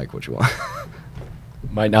say in the mic what you want.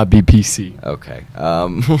 Might not be PC. Okay.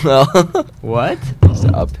 Well. What? It's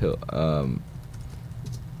uphill.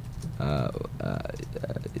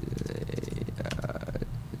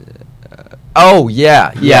 Oh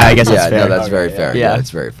yeah. I guess that's fair. No, that's very fair. Yeah, that's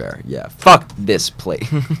very fair. Yeah. Fuck this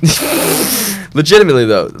place. Legitimately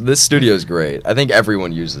though, this studio is great. I think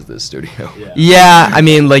everyone uses this studio. Yeah. I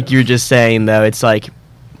mean, like you're just saying though, it's like,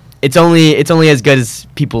 it's only as good as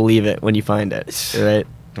people leave it when you find it, right?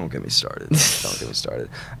 Don't get me started.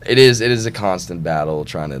 It is a constant battle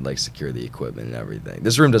trying to like secure the equipment and everything.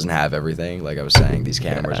 This room doesn't have everything. Like I was saying, these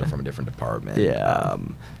cameras are from a different department. Yeah.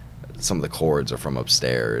 Some of the cords are from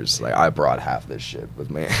upstairs. Like I brought half this shit with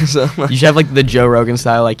me. So you should have like the Joe Rogan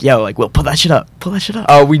style, like well, pull that shit up.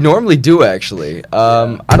 We normally do actually.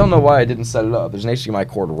 I don't know why I didn't set it up. There's an HDMI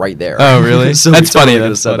cord right there. Oh really? So that's funny.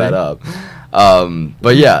 That's set that up.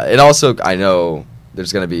 But yeah, and also I know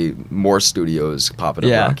there's going to be more studios popping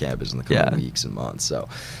up around campus in the coming weeks and months. So,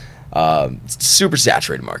 super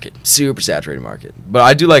saturated market. But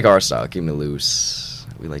I do like our style, keeping it loose.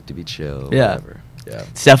 We like to be chill. Yeah. Whatever. Yeah.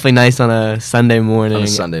 It's definitely nice on a Sunday morning.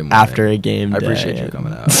 After a game day. I appreciate you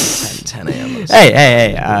coming out. 10 a.m.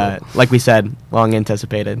 Hey. Like we said, long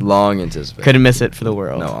anticipated. Couldn't miss it for the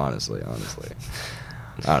world. No, honestly.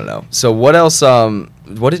 I don't know. So what else?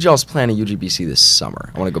 What did y'all's plan at UGBC this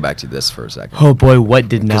summer? I want to go back to this for a second. Oh boy, what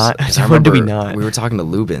did not? What did we not? We were talking to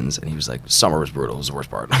Lubins, and he was like, "Summer was brutal. It was the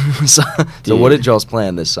worst part." So what did y'all's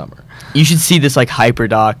plan this summer? You should see this like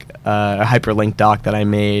hyperlink doc that I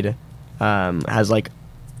made. Has like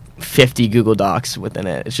 50 Google Docs within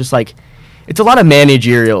it. It's just like, it's a lot of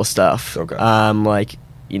managerial stuff. Okay. Like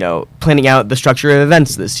planning out the structure of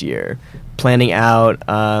events this year. Planning out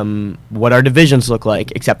what our divisions look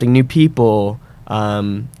like, accepting new people,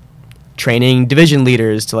 training division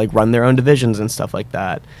leaders to like run their own divisions and stuff like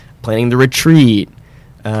that, planning the retreat.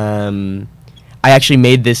 I actually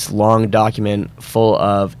made this long document full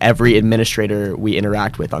of every administrator we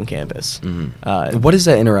interact with on campus. Mm-hmm. What is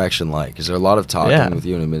that interaction like? Is there a lot of talking with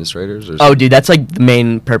you and administrators? Or dude, that's like the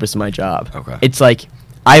main purpose of my job. Okay. It's like,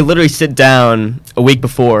 I literally sit down a week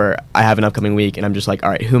before I have an upcoming week, and I'm just like, all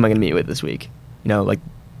right, who am I going to meet with this week? Like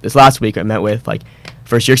this last week I met with like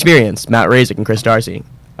first year experience, Matt Razik and Chris Darcy.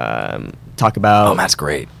 Talk about... Oh, Matt's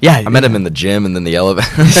great. Yeah. I met him in the gym and then the elevator.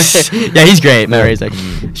 Yeah, he's great, Matt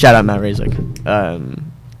Razik. Shout out Matt Razik.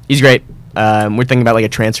 He's great. We're thinking about like a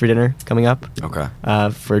transfer dinner coming up. Okay.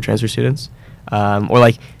 For transfer students. Or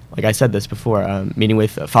like I said this before, meeting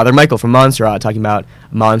with Father Michael from Montserrat, talking about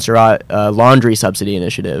Montserrat laundry subsidy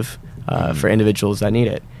initiative for individuals that need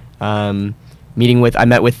it. I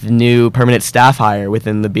met with the new permanent staff hire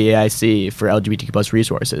within the BAIC for LGBTQ plus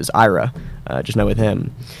resources, Ira. Just met with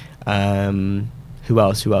him. Who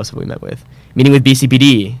else have we met with? Meeting with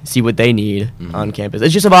BCPD, see what they need on campus.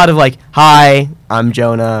 It's just a lot of like, hi, I'm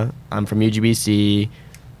Jonah, I'm from UGBC.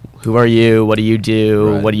 Who are you? What do you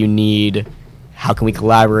do? Right. What do you need? How can we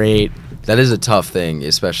collaborate? That is a tough thing,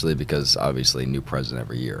 especially because obviously new president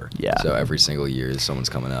every year. Yeah. So every single year someone's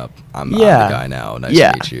coming up. I'm the guy now. Nice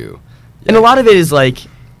to meet you. Yeah. And a lot of it is like,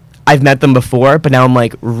 I've met them before, but now I'm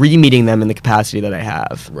like re-meeting them in the capacity that I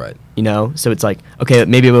have. Right. So it's like, okay,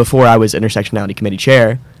 maybe before I was intersectionality committee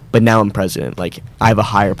chair, but now I'm president. Like, I have a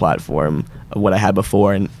higher platform of what I had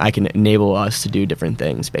before, and I can enable us to do different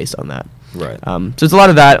things based on that. Right. So it's a lot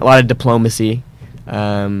of that, a lot of diplomacy.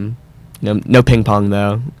 No ping pong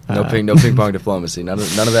though. No ping pong diplomacy. None of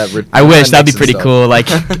that. I wish that'd be pretty stuff. cool. Like,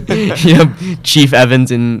 Chief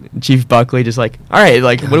Evans and Chief Buckley just like, all right,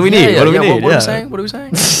 like, what do we need? What do we need? What are we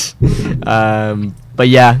saying? But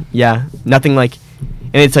yeah, nothing like,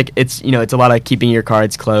 and it's like it's a lot of keeping your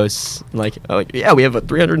cards close. Like we have a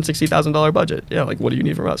 $360,000 budget. Yeah, like what do you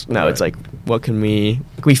need from us? No, It's like what can we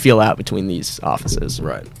feel out between these offices?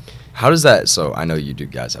 Right. How does that? So I know you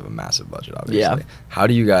guys have a massive budget, obviously. Yeah. How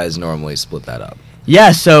do you guys normally split that up?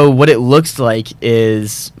 Yeah, so what it looks like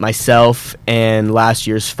is myself and last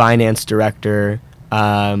year's finance director,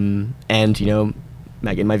 and Megan,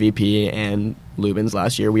 my VP, and Lubin's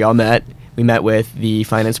last year. We all met. We met with the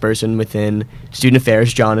finance person within Student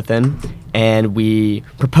Affairs, Jonathan, and we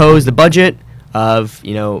proposed a budget of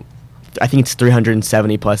I think it's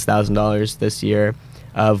 $370,000+ this year,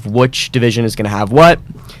 of which division is going to have what.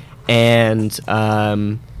 And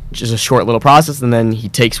just a short little process, and then he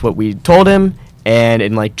takes what we told him, and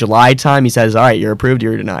in like July time, he says, all right, you're approved,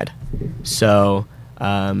 you're denied. So,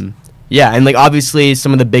 and like obviously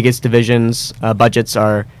some of the biggest divisions budgets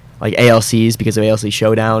are like ALCs because of ALC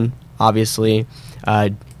Showdown, obviously.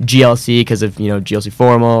 GLC because of GLC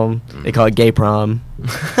Formal. They call it Gay Prom.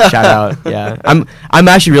 Shout out, yeah. I'm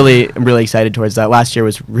actually really excited towards that. Last year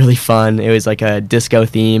was really fun. It was like a disco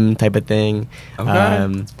theme type of thing.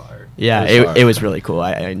 Okay. Yeah, it was really cool.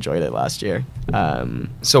 I enjoyed it last year.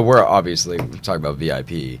 So we're obviously talking about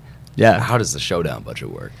VIP. Yeah. How does the Showdown budget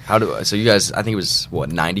work? So you guys, I think it was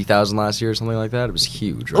what, 90,000 last year or something like that. It was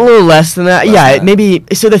huge. Right? A little less than that. Maybe.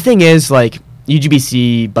 So the thing is, like,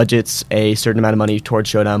 UGBC budgets a certain amount of money towards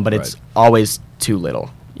Showdown, but it's always too little.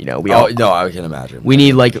 No, I can imagine. We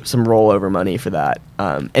need like some rollover money for that.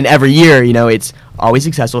 And every year, it's always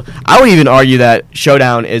successful. I would even argue that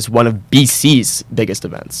Showdown is one of BC's biggest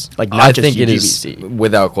events. Like not just UGBC. It is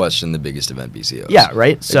without question the biggest event BC hosts. Yeah,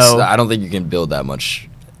 right. So I don't think you can build that much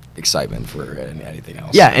excitement for anything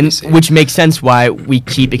else. Yeah, and which makes sense why we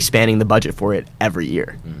keep expanding the budget for it every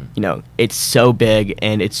year. Mm-hmm. It's so big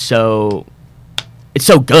and it's so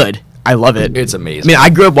good. I love it. It's amazing. I mean, I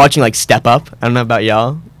grew up watching like Step Up. I don't know about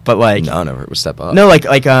y'all, but like no, never. It was Step Up. No,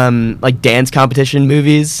 like dance competition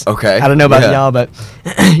movies. Okay. I don't know about y'all, but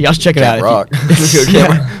y'all should check it out. Rock.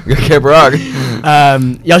 Camp Rock.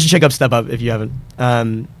 Y'all should check up Step Up if you haven't.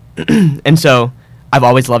 And so I've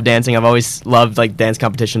always loved dancing. I've always loved like dance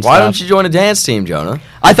competition stuff. Why don't you join a dance team, Jonah?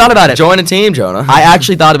 I thought about it. Join a team, Jonah. I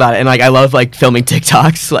actually thought about it, and like I love like filming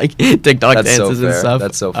TikToks, like TikTok That's dances so and stuff.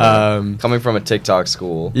 That's so fair. Coming from a TikTok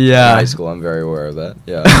school, in yeah, high school, I'm very aware of that.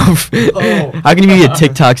 Yeah. How can you be a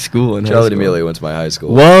TikTok school in high Charlie school? D'Amelio went to my high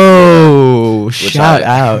school. Whoa! Shout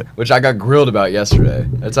out. Which I got grilled about yesterday.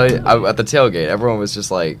 I tell you, at the tailgate, everyone was just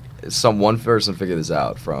like, one person figured this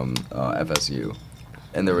out from FSU.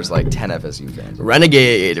 And there was like 10 FSU fans.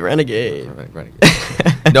 Renegade.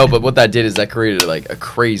 No, but what that did is that created like a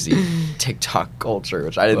crazy TikTok culture,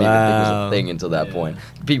 which I didn't even think was a thing until that point.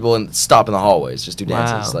 People stop in the hallways, just do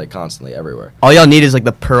dances like constantly everywhere. All y'all need is like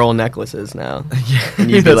the pearl necklaces now. Yeah,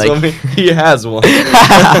 and you'd be like, he has one.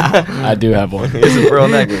 I do have one. He has a pearl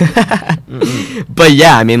necklace. But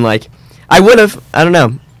yeah, I mean, like, I would have. I don't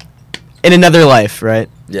know. In another life, right?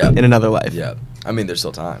 Yeah. In another life. Yeah. I mean, there's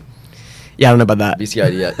still time. Yeah, I don't know about that.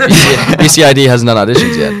 BCID hasn't done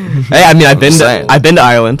auditions yet. Hey, I mean, I've been to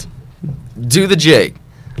Ireland. Do the jig.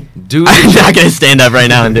 I'm not gonna stand up right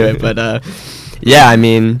now and do it, but yeah, I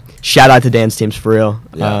mean, shout out to dance teams for real.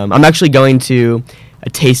 Yeah. I'm actually going to a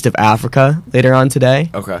Taste of Africa later on today.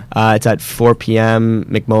 Okay. It's at 4 p.m.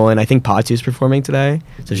 McMullen. I think Patu's performing today,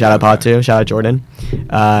 so shout out Patu, shout out Jordan.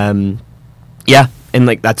 Yeah, and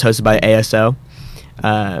like that's hosted by ASO.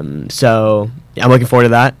 So yeah, I'm looking forward to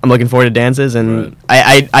that. I'm looking forward to dances, and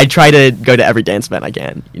I try to go to every dance event I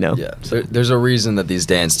can, Yeah. So there's a reason that these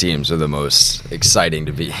dance teams are the most exciting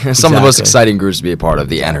to be. Some of the most exciting groups to be a part of.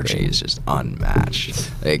 The energy is just unmatched.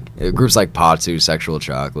 Like groups like Patu, Sexual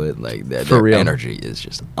Chocolate, like their energy is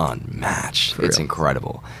just unmatched. It's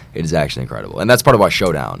incredible. It is actually incredible, and that's part of why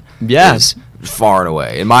Showdown is far and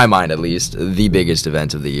away, in my mind at least, the biggest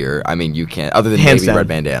event of the year. I mean, you can't, other than maybe Red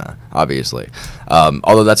Bandana, obviously.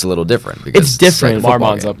 Although that's a little different. Because it's different.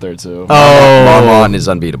 Marmon's up there, too. Oh. Marmon is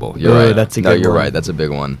unbeatable. You're right. That's a good you're one. right. That's a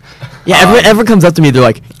big one. Yeah, everyone comes up to me, they're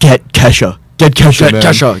like, get Kesha. Get Kesha, man.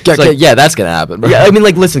 Kesha. Yeah, that's going to happen. Bro. Yeah, I mean,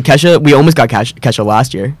 like, listen, Kesha, we almost got Kesha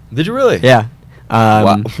last year. Did you really? Yeah.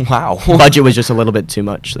 Wow. Budget was just a little bit too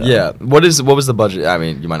much, though. Yeah. What was the budget? I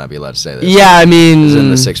mean, you might not be allowed to say this. Yeah, I mean... Is it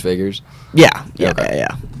in the six figures? Yeah. Okay.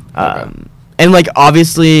 And, like,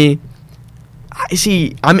 obviously...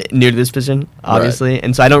 I'm new to this position, obviously,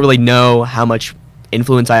 and so I don't really know how much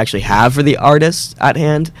influence I actually have for the artists at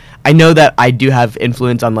hand. I know that I do have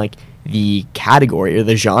influence on, like, the category or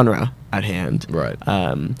the genre at hand. Right.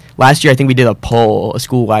 Last year, I think we did a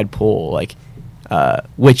school-wide poll, like,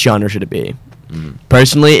 which genre should it be?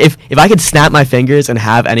 Personally, if I could snap my fingers and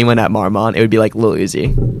have anyone at Marmont, it would be like Lil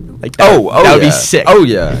Uzi. Like that would be sick. Oh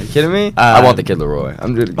yeah, you kidding me? I want the Kid Laroi.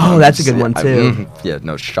 That's a good one too.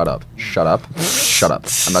 No, shut up.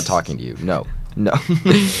 I'm not talking to you. No.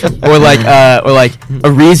 or like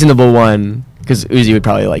a reasonable one, because Uzi would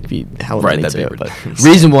probably like be hella right. funny That'd too. be But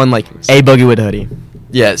reasonable one like A Boogie with a Hoodie.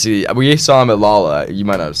 Yeah, see, we saw him at Lolla. You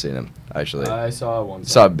might not have seen him actually. I saw one.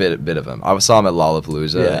 Saw a bit of him. I saw him at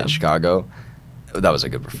Lollapalooza in Chicago. That was a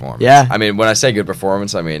good performance. Yeah. I mean, when I say good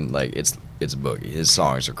performance, I mean like it's Boogie. His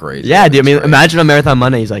songs are crazy. Yeah, dude. I mean, imagine on Marathon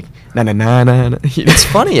Monday, he's like na na na na. It's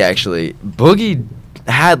funny actually. Boogie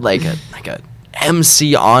had like a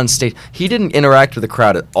MC on stage. He didn't interact with the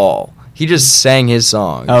crowd at all. He just sang his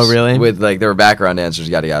songs. Oh, really? With like there were background dancers,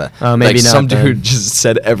 yada yada. Oh, maybe like, not. Some then. dude just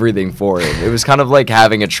said everything for him. It was kind of like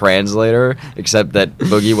having a translator, except that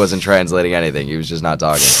Boogie wasn't translating anything. He was just not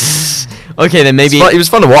talking. Okay, then maybe it was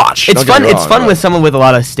fun to watch. It's fun. It's fun with someone with a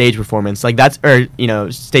lot of stage performance, like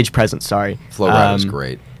stage presence. Sorry. Flo Rida was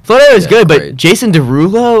great. Flo Rida was good, great. but Jason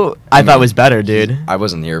Derulo, I thought was better, dude. I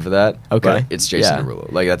wasn't here for that. Okay. But it's Jason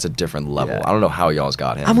Derulo. Like that's a different level. Yeah. I don't know how y'all's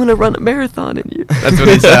got him. I'm gonna run a marathon in you. That's what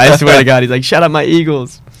he said. I swear to God, he's like, "Shout out my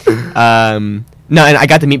Eagles." No, and I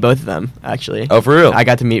got to meet both of them actually. Oh, for real? I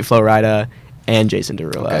got to meet Flo Rida and Jason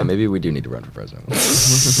Derulo. Okay, maybe we do need to run for president.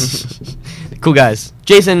 Cool guys.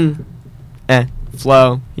 Jason,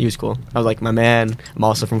 Flo, he was cool. I was like, my man. I'm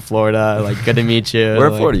also from Florida. Like, good to meet you. Where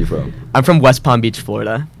in like, Florida are you from? I'm from West Palm Beach,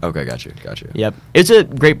 Florida. Okay, got you. Yep, it's a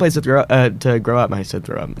great place to grow up. I said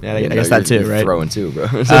throw up. Yeah, I guess that too, you're right? Throwing too, bro.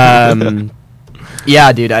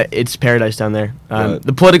 Yeah, dude, it's paradise down there.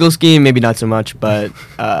 The political scheme, maybe not so much, but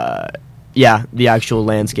yeah, the actual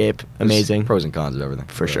landscape, amazing. There's pros and cons of everything.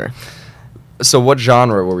 For sure. So what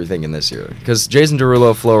genre were we thinking this year? Because Jason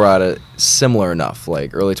Derulo, Flo Rida, similar enough,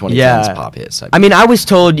 like early 2010s pop hits. I mean, I was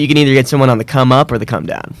told you can either get someone on the come up or the come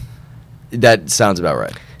down. That sounds about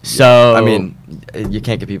right. So I mean, you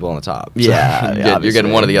can't get people on the top. So Yeah, you're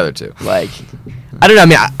getting one of the other two. Like, I don't know. I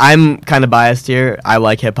mean, I'm kind of biased here. I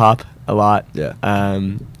like hip hop a lot. Yeah.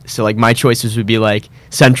 So like my choices would be like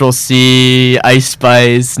Central C, Ice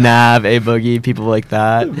Spice, Nav, A Boogie, people like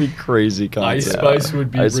that. That'd be crazy concert. Ice Spice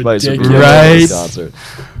would be ridiculous. Right. Concert.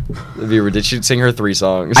 It'd be ridiculous. She'd sing her 3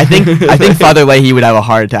 songs. I think Father Leahy would have a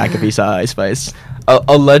heart attack if he saw Ice Spice.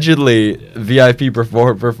 Allegedly, VIP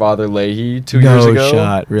performed for Father Leahy 2 years ago. No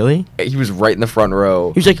shot. Really? He was right in the front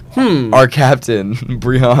row. He was like, Our captain,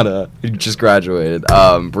 Brianna, who just graduated,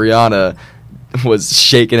 Brianna was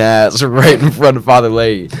shaking ass right in front of Father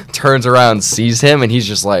Leahy. Turns around, sees him, and he's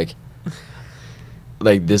just like,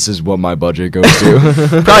 this is what my budget goes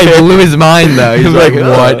to. Probably blew his mind, though. He's like, like,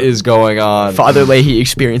 what is going on? Father Leahy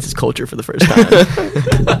experiences culture for the first time.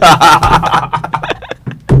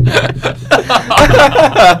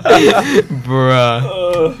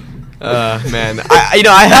 Bruh. Man,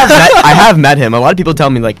 I have met him. A lot of people tell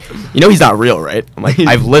me like, he's not real, right? I'm like,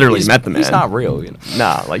 I've literally met the man. He's not real.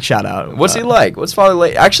 Nah, like shout out. What's he like? What's Father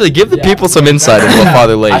Leahy? Actually, give the people some insight into what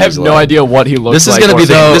Father Leahy is. I have no idea what he looks like.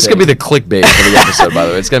 This could be the clickbait for the episode. By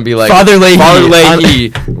the way, it's gonna be like Father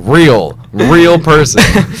Leahy, real person.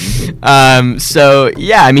 So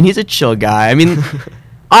yeah, I mean, he's a chill guy. I mean,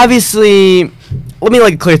 obviously, let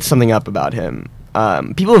me clear something up about him.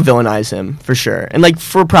 People villainize him for sure, and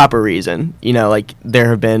for proper reason. There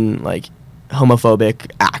have been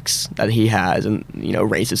homophobic acts that he has, and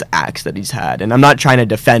racist acts that he's had. And I'm not trying to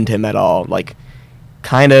defend him at all. He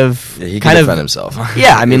can defend himself.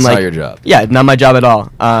 Yeah, I mean, it's not your job. Yeah, not my job at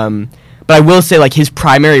all. But I will say, his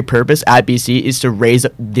primary purpose at BC is to raise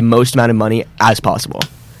the most amount of money as possible,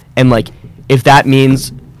 and if that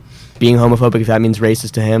means being homophobic, if that means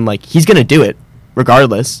racist to him, he's gonna do it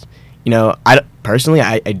regardless.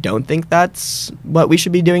 I don't think that's what we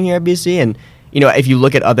should be doing here at BC. And, if you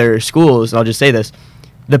look at other schools, and I'll just say this,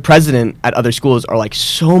 the president at other schools are,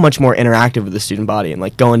 so much more interactive with the student body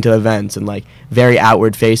and, going to events and, very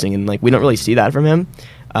outward-facing. And, we don't really see that from him.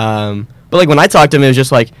 But, when I talked to him, it was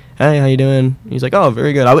just like, hey, how you doing? He's like, oh,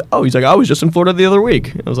 very good. He's like, I was just in Florida the other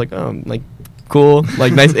week. I was like, oh, cool.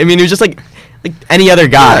 Nice. I mean, he was just like any other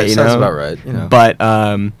guy, sounds about right. But,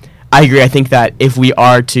 I agree. I think that if we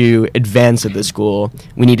are to advance at the school,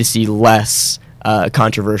 we need to see less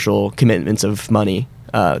controversial commitments of money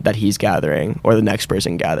that he's gathering or the next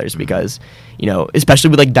person gathers, because, especially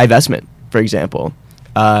with divestment, for example,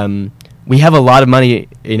 we have a lot of money,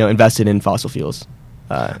 invested in fossil fuels.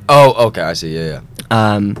 Okay, I see. Yeah.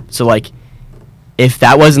 So if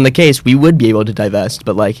that wasn't the case, we would be able to divest.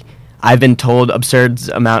 But I've been told absurd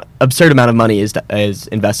amount of money is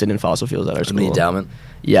invested in fossil fuels at our school. The endowment?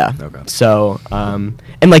 Yeah. Okay. So,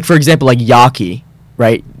 and like for example, like Yawkey,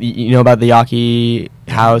 right? You know about the Yawkey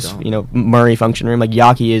house, Murray function room. Like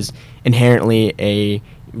Yawkey is inherently a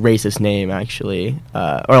racist name, actually,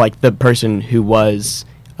 or like the person who was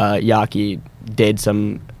Yawkey did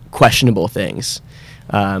some questionable things.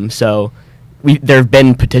 So there have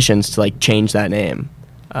been petitions to like change that name,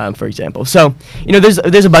 for example. So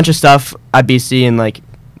there's a bunch of stuff at BC, and like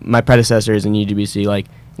my predecessors in UGBC, like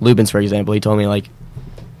Lubins, for example, he told me like,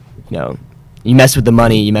 you mess with the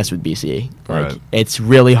money, you mess with BC. Like it's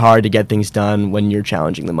really hard to get things done when you're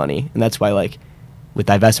challenging the money, and that's why like with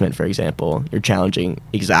divestment, for example, you're challenging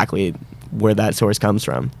exactly where that source comes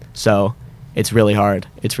from. So it's really hard.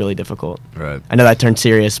 It's really difficult. Right. I know that turned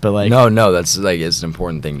serious, but like... No, that's like, it's an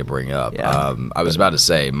important thing to bring up. Yeah. I was about to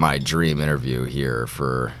say my dream interview here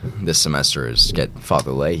for this semester is get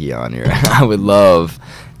Father Leahy on here. I would love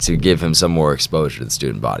to give him some more exposure to the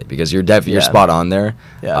student body, because you're spot on there.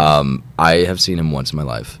 Yeah. I have seen him once in my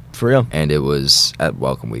life. For real. And it was at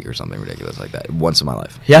Welcome Week or something ridiculous like that. Once in my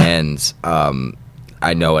life. Yeah. And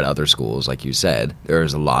I know at other schools, like you said,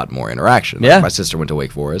 there's a lot more interaction. Like yeah. My sister went to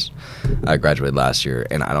Wake Forest. I graduated last year,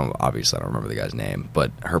 and I don't remember the guy's name,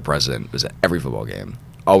 but her president was at every football game,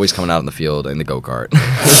 always coming out in the field in the go-kart.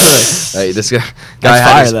 This guy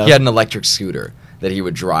had an electric scooter that he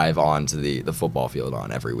would drive onto the football field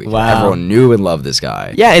on every week. Wow. Everyone knew and loved this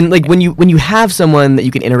guy. Yeah, and like when you have someone that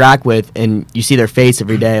you can interact with and you see their face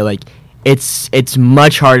every day, like it's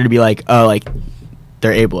much harder to be like, oh, like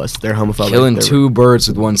they're ableist, they're homophobic. Killing two birds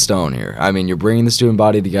with one stone here. I mean, you're bringing the student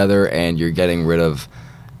body together, and you're getting rid of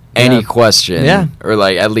any question, or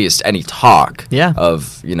like at least any talk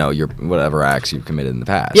of your whatever acts you've committed in the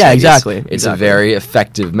past. Yeah, like exactly. It's a very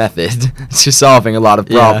effective method to solving a lot of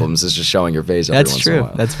problems. Is just showing your face. That's every true. Once in a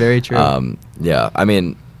while. That's very true. Yeah, I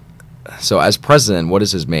mean, so as president, what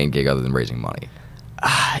is his main gig other than raising money?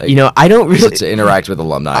 Like, I don't really to interact with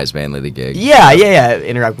alumni is mainly the gig. Yeah.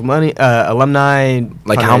 Interact with alumni.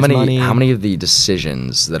 Like how many of the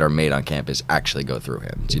decisions that are made on campus actually go through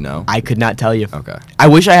him? Do you know? I could not tell you. Okay. I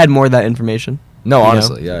wish I had more of that information. No,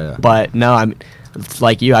 honestly, yeah. But no, I'm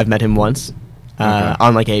like you. I've met him once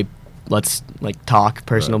on like a let's like talk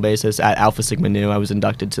personal basis at Alpha Sigma Nu. I was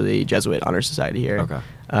inducted to the Jesuit Honor Society here.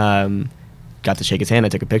 Okay. Got to shake his hand. I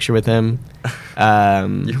took a picture with him.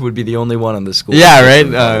 You would be the only one in the school. Yeah,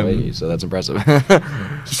 right. So that's impressive.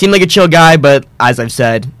 He seemed like a chill guy, but as I've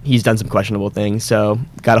said, he's done some questionable things. So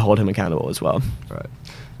got to hold him accountable as well. Right.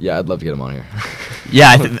 Yeah, I'd love to get him on here.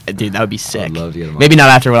 Yeah, dude, that would be sick. I'd love to get him on. Maybe not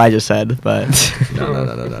after what I just said, but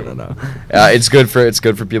no. It's good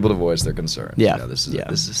for people to voice their concerns. Yeah. This is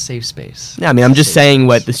a safe space. Yeah, I mean, I'm just saying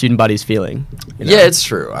what the student body's feeling. Yeah, it's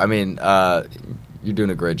true. I mean, you're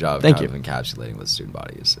doing a great job of encapsulating what the student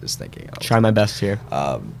body is thinking. Try my best here.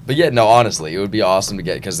 But yeah, no, honestly, it would be awesome to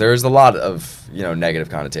get, because there's a lot of negative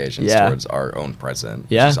connotations towards our own president,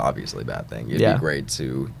 which is obviously a bad thing. It'd be great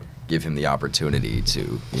to give him the opportunity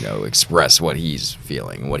to express what he's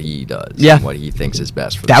feeling, what he does, and what he thinks is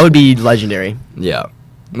best for that would be legendary. Yeah,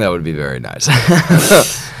 that would be very nice.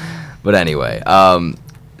 But anyway,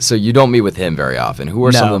 so you don't meet with him very often. Who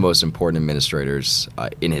are some of the most important administrators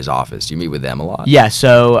in his office? Do you meet with them a lot? Yeah,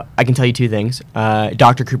 so I can tell you two things.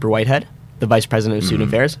 Dr. Cooper Whitehead, the Vice President of Student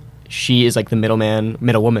Affairs, she is like the middle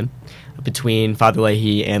woman between Father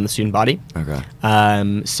Leahy and the student body. Okay.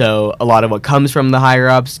 So a lot of what comes from the higher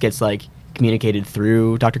ups gets like communicated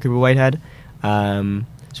through Dr. Cooper Whitehead. So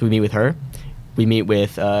we meet with her. We meet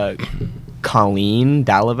with Colleen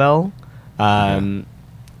Dalavel.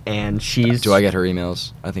 And she's... Do I get her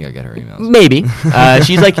emails? I think I get her emails. Maybe.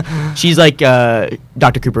 she's like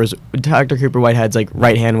Dr. Cooper Whitehead's like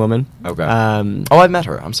right-hand woman. Okay. I met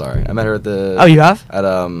her. I'm sorry. I met her at the... Oh, you have? At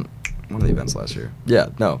one of the events last year. Yeah.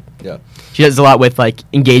 She does a lot with like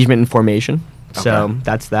engagement and formation. So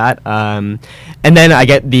that's that. And then I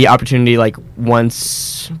get the opportunity like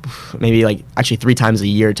once, maybe like actually 3 times a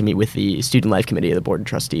year to meet with the Student Life Committee of the Board of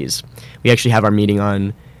Trustees. We actually have our meeting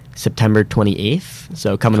on September 28th,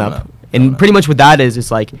 so coming up. And pretty much what that is,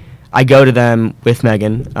 it's like I go to them with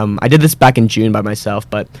Megan. I did this back in June by myself,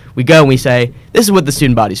 but we go and we say, this is what the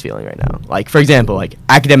student body's feeling right now. Like, for example, like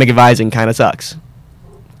academic advising kind of sucks.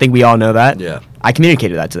 I think we all know that. Yeah. I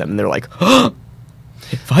communicated that to them, and they're like,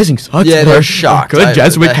 advising sucks? Yeah, they're shocked. Good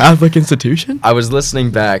Jesuit Catholic institution? I was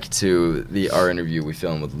listening back to our interview we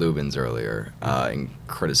filmed with Lubins earlier and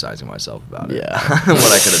criticizing myself about it. Yeah.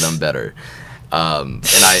 What I could have done better. And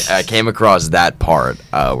I came across that part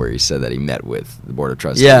where he said that he met with the Board of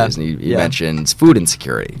Trustees, and he mentions food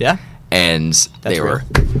insecurity. Yeah. And they were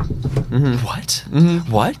What?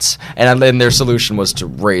 And then their solution was to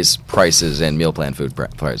raise prices and meal plan food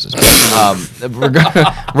prices.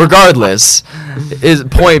 Regardless, is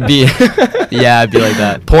point being. Yeah, it'd be like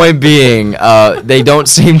that. Point being, they don't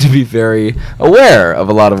seem to be very aware of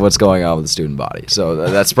a lot of what's going on with the student body. So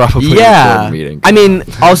that's probably an important meeting. I mean,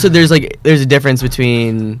 also there's a difference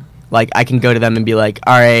between like I can go to them and be like,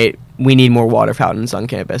 all right, we need more water fountains on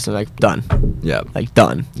campus, and like done. Yeah. Like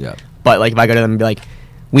done. Yeah. But like if I go to them and be like,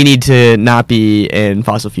 we need to not be in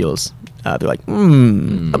fossil fuels, they're like,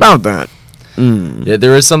 about that. Yeah,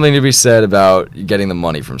 there is something to be said about getting the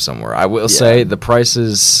money from somewhere. I will say the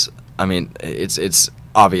prices. I mean, it's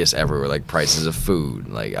obvious everywhere. Like prices of food,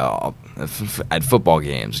 like at football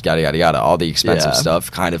games, yada yada yada. All the expensive stuff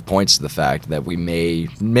kind of points to the fact that we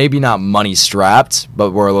maybe not money strapped,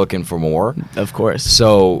 but we're looking for more. Of course.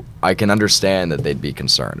 So I can understand that they'd be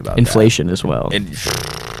concerned about inflation as well.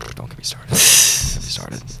 Don't get me started.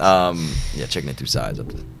 Yeah, chicken at two sides up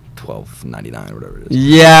to $12.99 or whatever it is.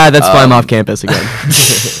 Yeah, that's why I'm off campus again.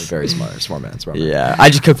 Very smart man. Yeah, I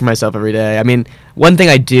just cook for myself every day. I mean, one thing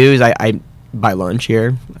I do is I buy lunch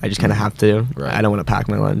here. I just kind of have to. Right. I don't want to pack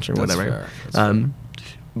my lunch or That's whatever. Fair.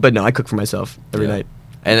 But no, I cook for myself every night.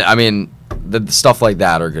 And I mean, the stuff like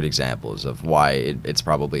that are good examples of why it's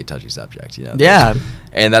probably a touchy subject. Yeah.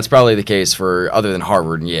 And that's probably the case for other than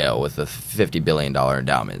Harvard and Yale with the $50 billion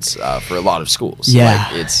endowments for a lot of schools. Yeah.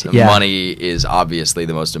 Like money is obviously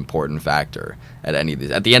the most important factor at any of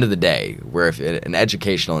these. At the end of the day, we're an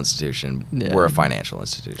educational institution. We're a financial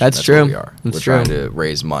institution. That's true. What we are. That's we're true. trying to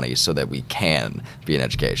raise money so that we can be an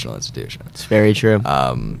educational institution. It's very true.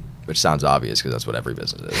 Which sounds obvious because that's what every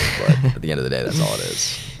business is. But at the end of the day, that's all it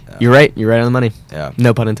is. Yeah. You're right. You're right on the money. Yeah.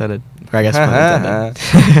 No pun intended. Or I guess pun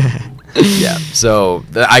intended. Yeah. So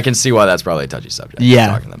I can see why that's probably a touchy subject. Yeah.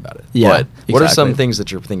 Talking to them about it. Yeah. But what are some exactly. things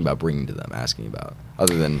that you're thinking about bringing to them, asking about,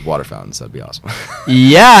 other than water fountains? That'd be awesome.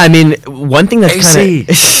 Yeah. I mean, one thing that's AC.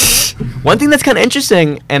 kind of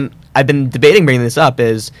interesting, and I've been debating bringing this up,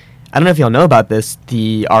 is I don't know if y'all know about this.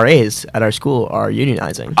 The RAs at our school are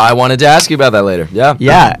unionizing. I wanted to ask you about that later. Yeah.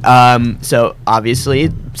 Yeah. So obviously,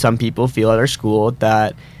 some people feel at our school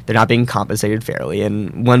that they're not being compensated fairly.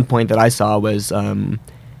 And one point that I saw was,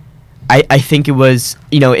 I think it was,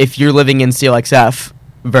 if you're living in CLXF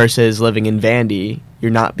versus living in Vandy, you're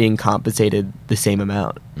not being compensated the same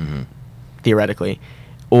amount, theoretically.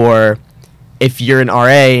 Or if you're an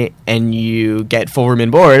RA and you get full room and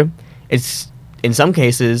board, it's in some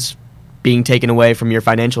cases being taken away from your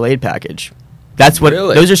financial aid package. That's what.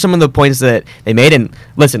 Really? Those are some of the points that they made. And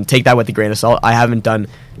listen, take that with a grain of salt. I haven't done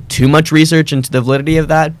too much research into the validity of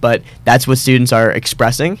that, but that's what students are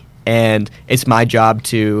expressing, and it's my job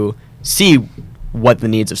to see what the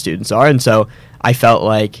needs of students are. And so I felt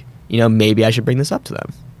like maybe I should bring this up to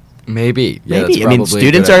them. Maybe. Yeah, Maybe. I mean,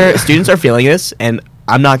 students are feeling this, and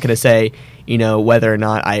I'm not going to say whether or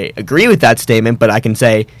not I agree with that statement, but I can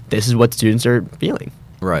say this is what students are feeling.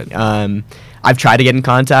 Right. I've tried to get in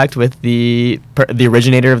contact with the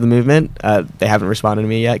originator of the movement. They haven't responded to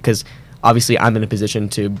me yet because obviously I'm in a position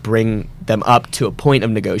to bring them up to a point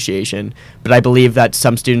of negotiation. But I believe that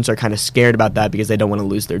some students are kind of scared about that because they don't want to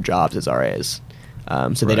lose their jobs as RAs.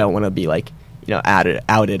 So they don't want to be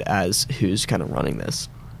outed as who's kind of running this.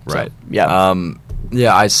 Right. So, yeah.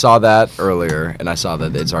 Yeah, I saw that earlier, and I saw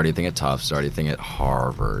that it's already a thing at Tufts, it's already a thing at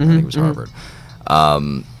Harvard. I think it was Harvard.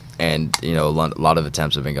 And a lot of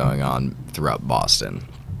attempts have been going on throughout Boston.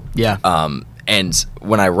 Yeah. And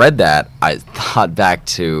when I read that, I thought back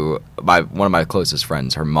to one of my closest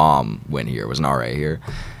friends. Her mom went here, was an RA here,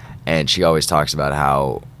 and she always talks about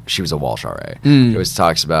how she was a Walsh RA. She always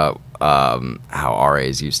talks about how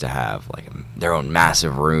RAs used to have their own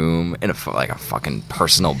massive room and a fucking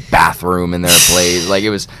personal bathroom in their place. It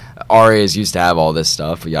was RAs used to have all this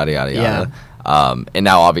stuff, yada yada yada. And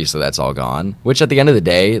now obviously that's all gone. Which at the end of the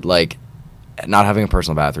day, not having a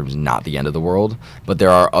personal bathroom is not the end of the world, but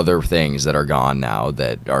there are other things that are gone now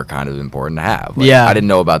that are kind of important to have. I didn't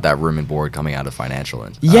know about that room and board coming out of financial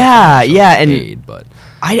and aid, but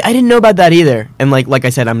I didn't know about that either. And like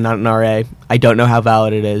I said, I'm not an RA. I don't know how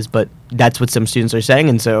valid it is, but that's what some students are saying,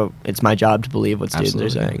 and so it's my job to believe what students are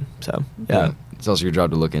saying. So yeah. It's also your job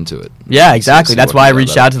to look into it. Yeah, exactly. That's why I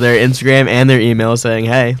reached out to their Instagram and their email saying,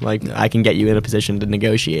 hey, I can get you in a position to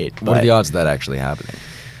negotiate. What are the odds of that actually happening?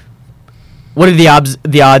 What are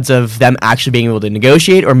the odds of them actually being able to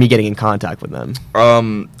negotiate, or me getting in contact with them?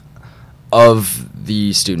 Of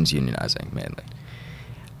the students unionizing, mainly.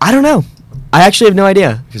 I don't know. I actually have no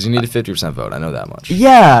idea. Because you need a 50% vote. I know that much.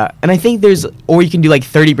 Yeah, and I think or you can do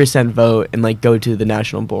 30% vote and go to the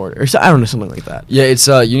national board, or I don't know, something like that. Yeah, it's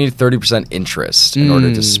you need 30% interest in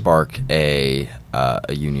order to spark a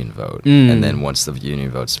a union vote, and then once the union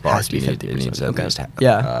vote's sparked, it needs at least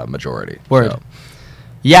majority. Word. So.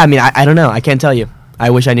 Yeah, I mean, I don't know. I can't tell you. I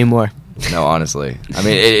wish I knew more. No, honestly. I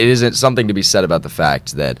mean, it isn't something to be said about the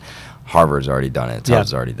fact that Harvard's already done it.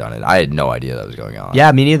 Tufts already done it. I had no idea that was going on.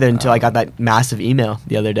 Yeah, me neither until I got that massive email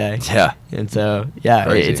the other day. Yeah. And so,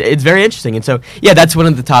 it's very interesting. And so, that's one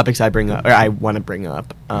of the topics I bring up, or I want to bring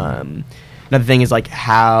up. Another thing is, like,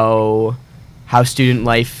 how student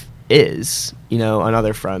life is, on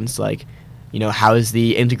other fronts. Like, how is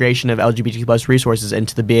the integration of LGBTQ plus resources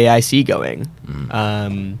into the BAIC going?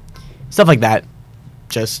 Stuff like that.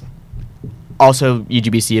 Just also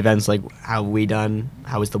UGBC events, like how we done,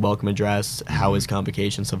 how is the welcome address, how is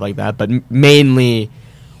convocation, stuff like that. But mainly,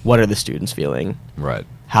 what are the students feeling? Right.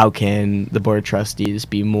 How can the board of trustees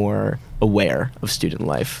be more aware of student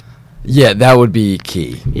life? Yeah, that would be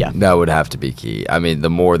key. Yeah, that would have to be key. I mean, the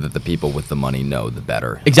more that the people with the money know, the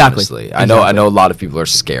better. Exactly. Honestly. I know a lot of people are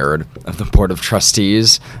scared of the board of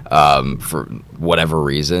trustees for whatever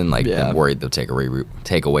reason. Like, they're worried they'll take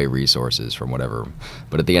away resources from whatever.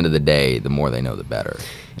 But at the end of the day, the more they know, the better.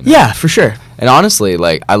 Yeah, for sure. And honestly,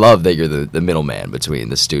 like, I love that you're the middleman between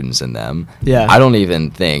the students and them. Yeah. I don't even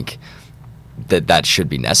think that should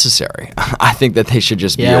be necessary. I think that they should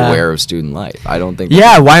just be aware of student life. I don't think.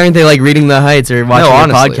 Yeah, why aren't they like reading the Heights or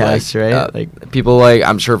watching podcasts, like, right? People like,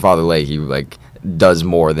 I'm sure Father Leahy like does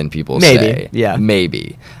more than people say.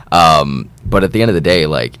 Maybe. But at the end of the day,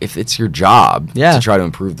 like, if it's your job to try to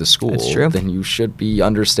improve the school, then you should be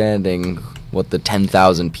understanding what the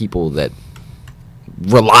 10,000 people that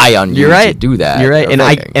rely on you to do that. You're right, and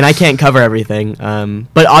I can't cover everything.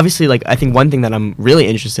 But obviously, like, I think one thing that I'm really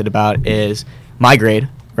interested about is my grade.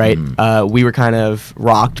 Right, we were kind of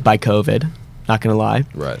rocked by COVID. Not gonna lie.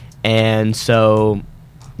 Right. And so,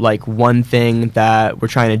 like, one thing that we're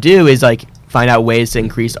trying to do is like find out ways to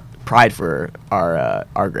increase pride for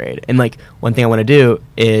our grade. And like one thing I want to do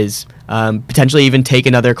is potentially even take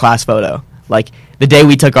another class photo. Like the day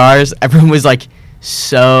we took ours, everyone was like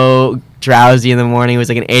so drowsy in the morning. It was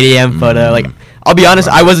like an 8 a.m. photo. Like, I'll be honest,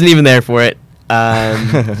 I wasn't even there for it.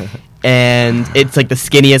 And it's like the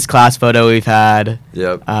skinniest class photo we've had.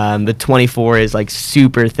 Yep. The 24 is like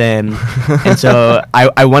super thin. And so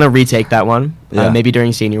I want to retake that one, maybe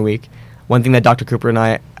during senior week. One thing that Dr. Cooper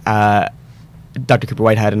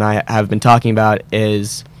Whitehead and I have been talking about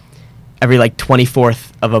is every like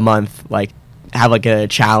 24th of a month, like, have like a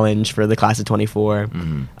challenge for the class of 24.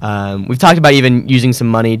 We've talked about even using some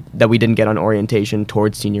money that we didn't get on orientation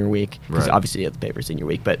towards senior week, because obviously you have to pay for senior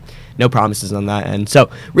week, but no promises on that. And so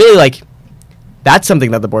really, like, that's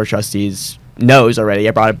something that the board of trustees knows already.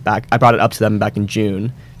 I brought it up to them back in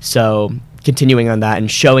June. So continuing on that and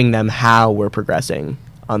showing them how we're progressing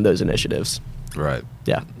on those initiatives. Right.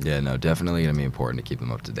 Yeah. Yeah, no, definitely going to be important to keep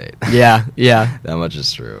them up to date. Yeah. That much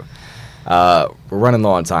is true. We're running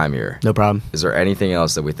low on time here. No problem. Is there anything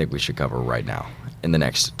else that we think we should cover right now in the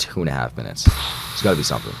next 2.5 minutes? There's got to be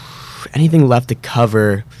something. Anything left to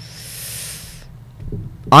cover?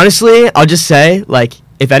 Honestly, I'll just say, like,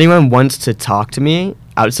 if anyone wants to talk to me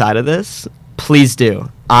outside of this, please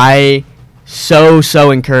do. I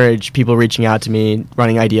so encourage people reaching out to me,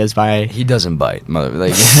 running ideas via... He doesn't bite,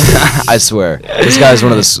 like, I swear. This guy's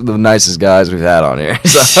one of the nicest guys we've had on here.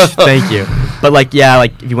 So. Thank you. But, like, yeah,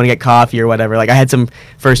 like, if you want to get coffee or whatever, like, I had some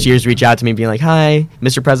first years reach out to me being like, hi,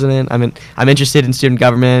 Mr. President, I'm interested in student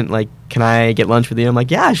government. Like, can I get lunch with you? I'm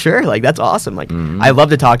like, yeah, sure. Like, that's awesome. Like, I love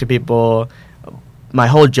to talk to people. My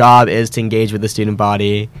whole job is to engage with the student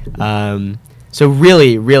body. So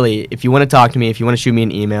really, if you want to talk to me, if you want to shoot me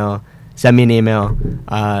an email, send me an email,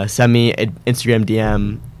 send me an Instagram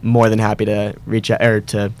DM. More than happy to reach out or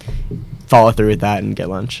to follow through with that and get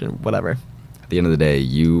lunch and whatever. At the end of the day,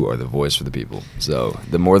 you are the voice for the people. So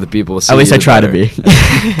the more the people see you, at least I try better. To be.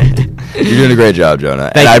 You're doing a great job,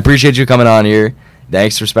 Jonah. I appreciate you coming on here.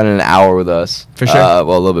 Thanks for spending an hour with us. For sure.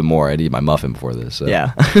 Well, a little bit more. I eat my muffin before this. So.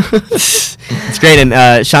 Yeah. It's great. And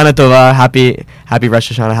Shana Tova, happy Rosh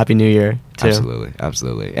Hashanah, happy New Year too.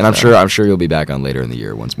 Absolutely. And I'm sure you'll be back on later in the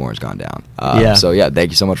year once more has gone down. So yeah, thank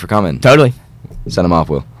you so much for coming. Totally. Send them off,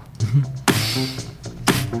 Will.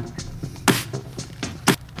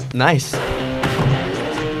 Nice.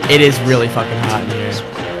 It is really fucking hot in here.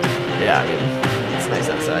 Yeah, I mean, it's nice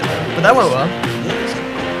outside though. But that went well.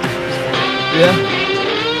 Yeah.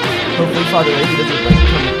 Hopefully Father Leahy doesn't like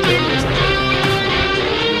come and kill me or something.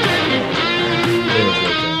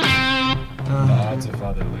 To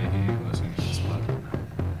Father Leahy, listening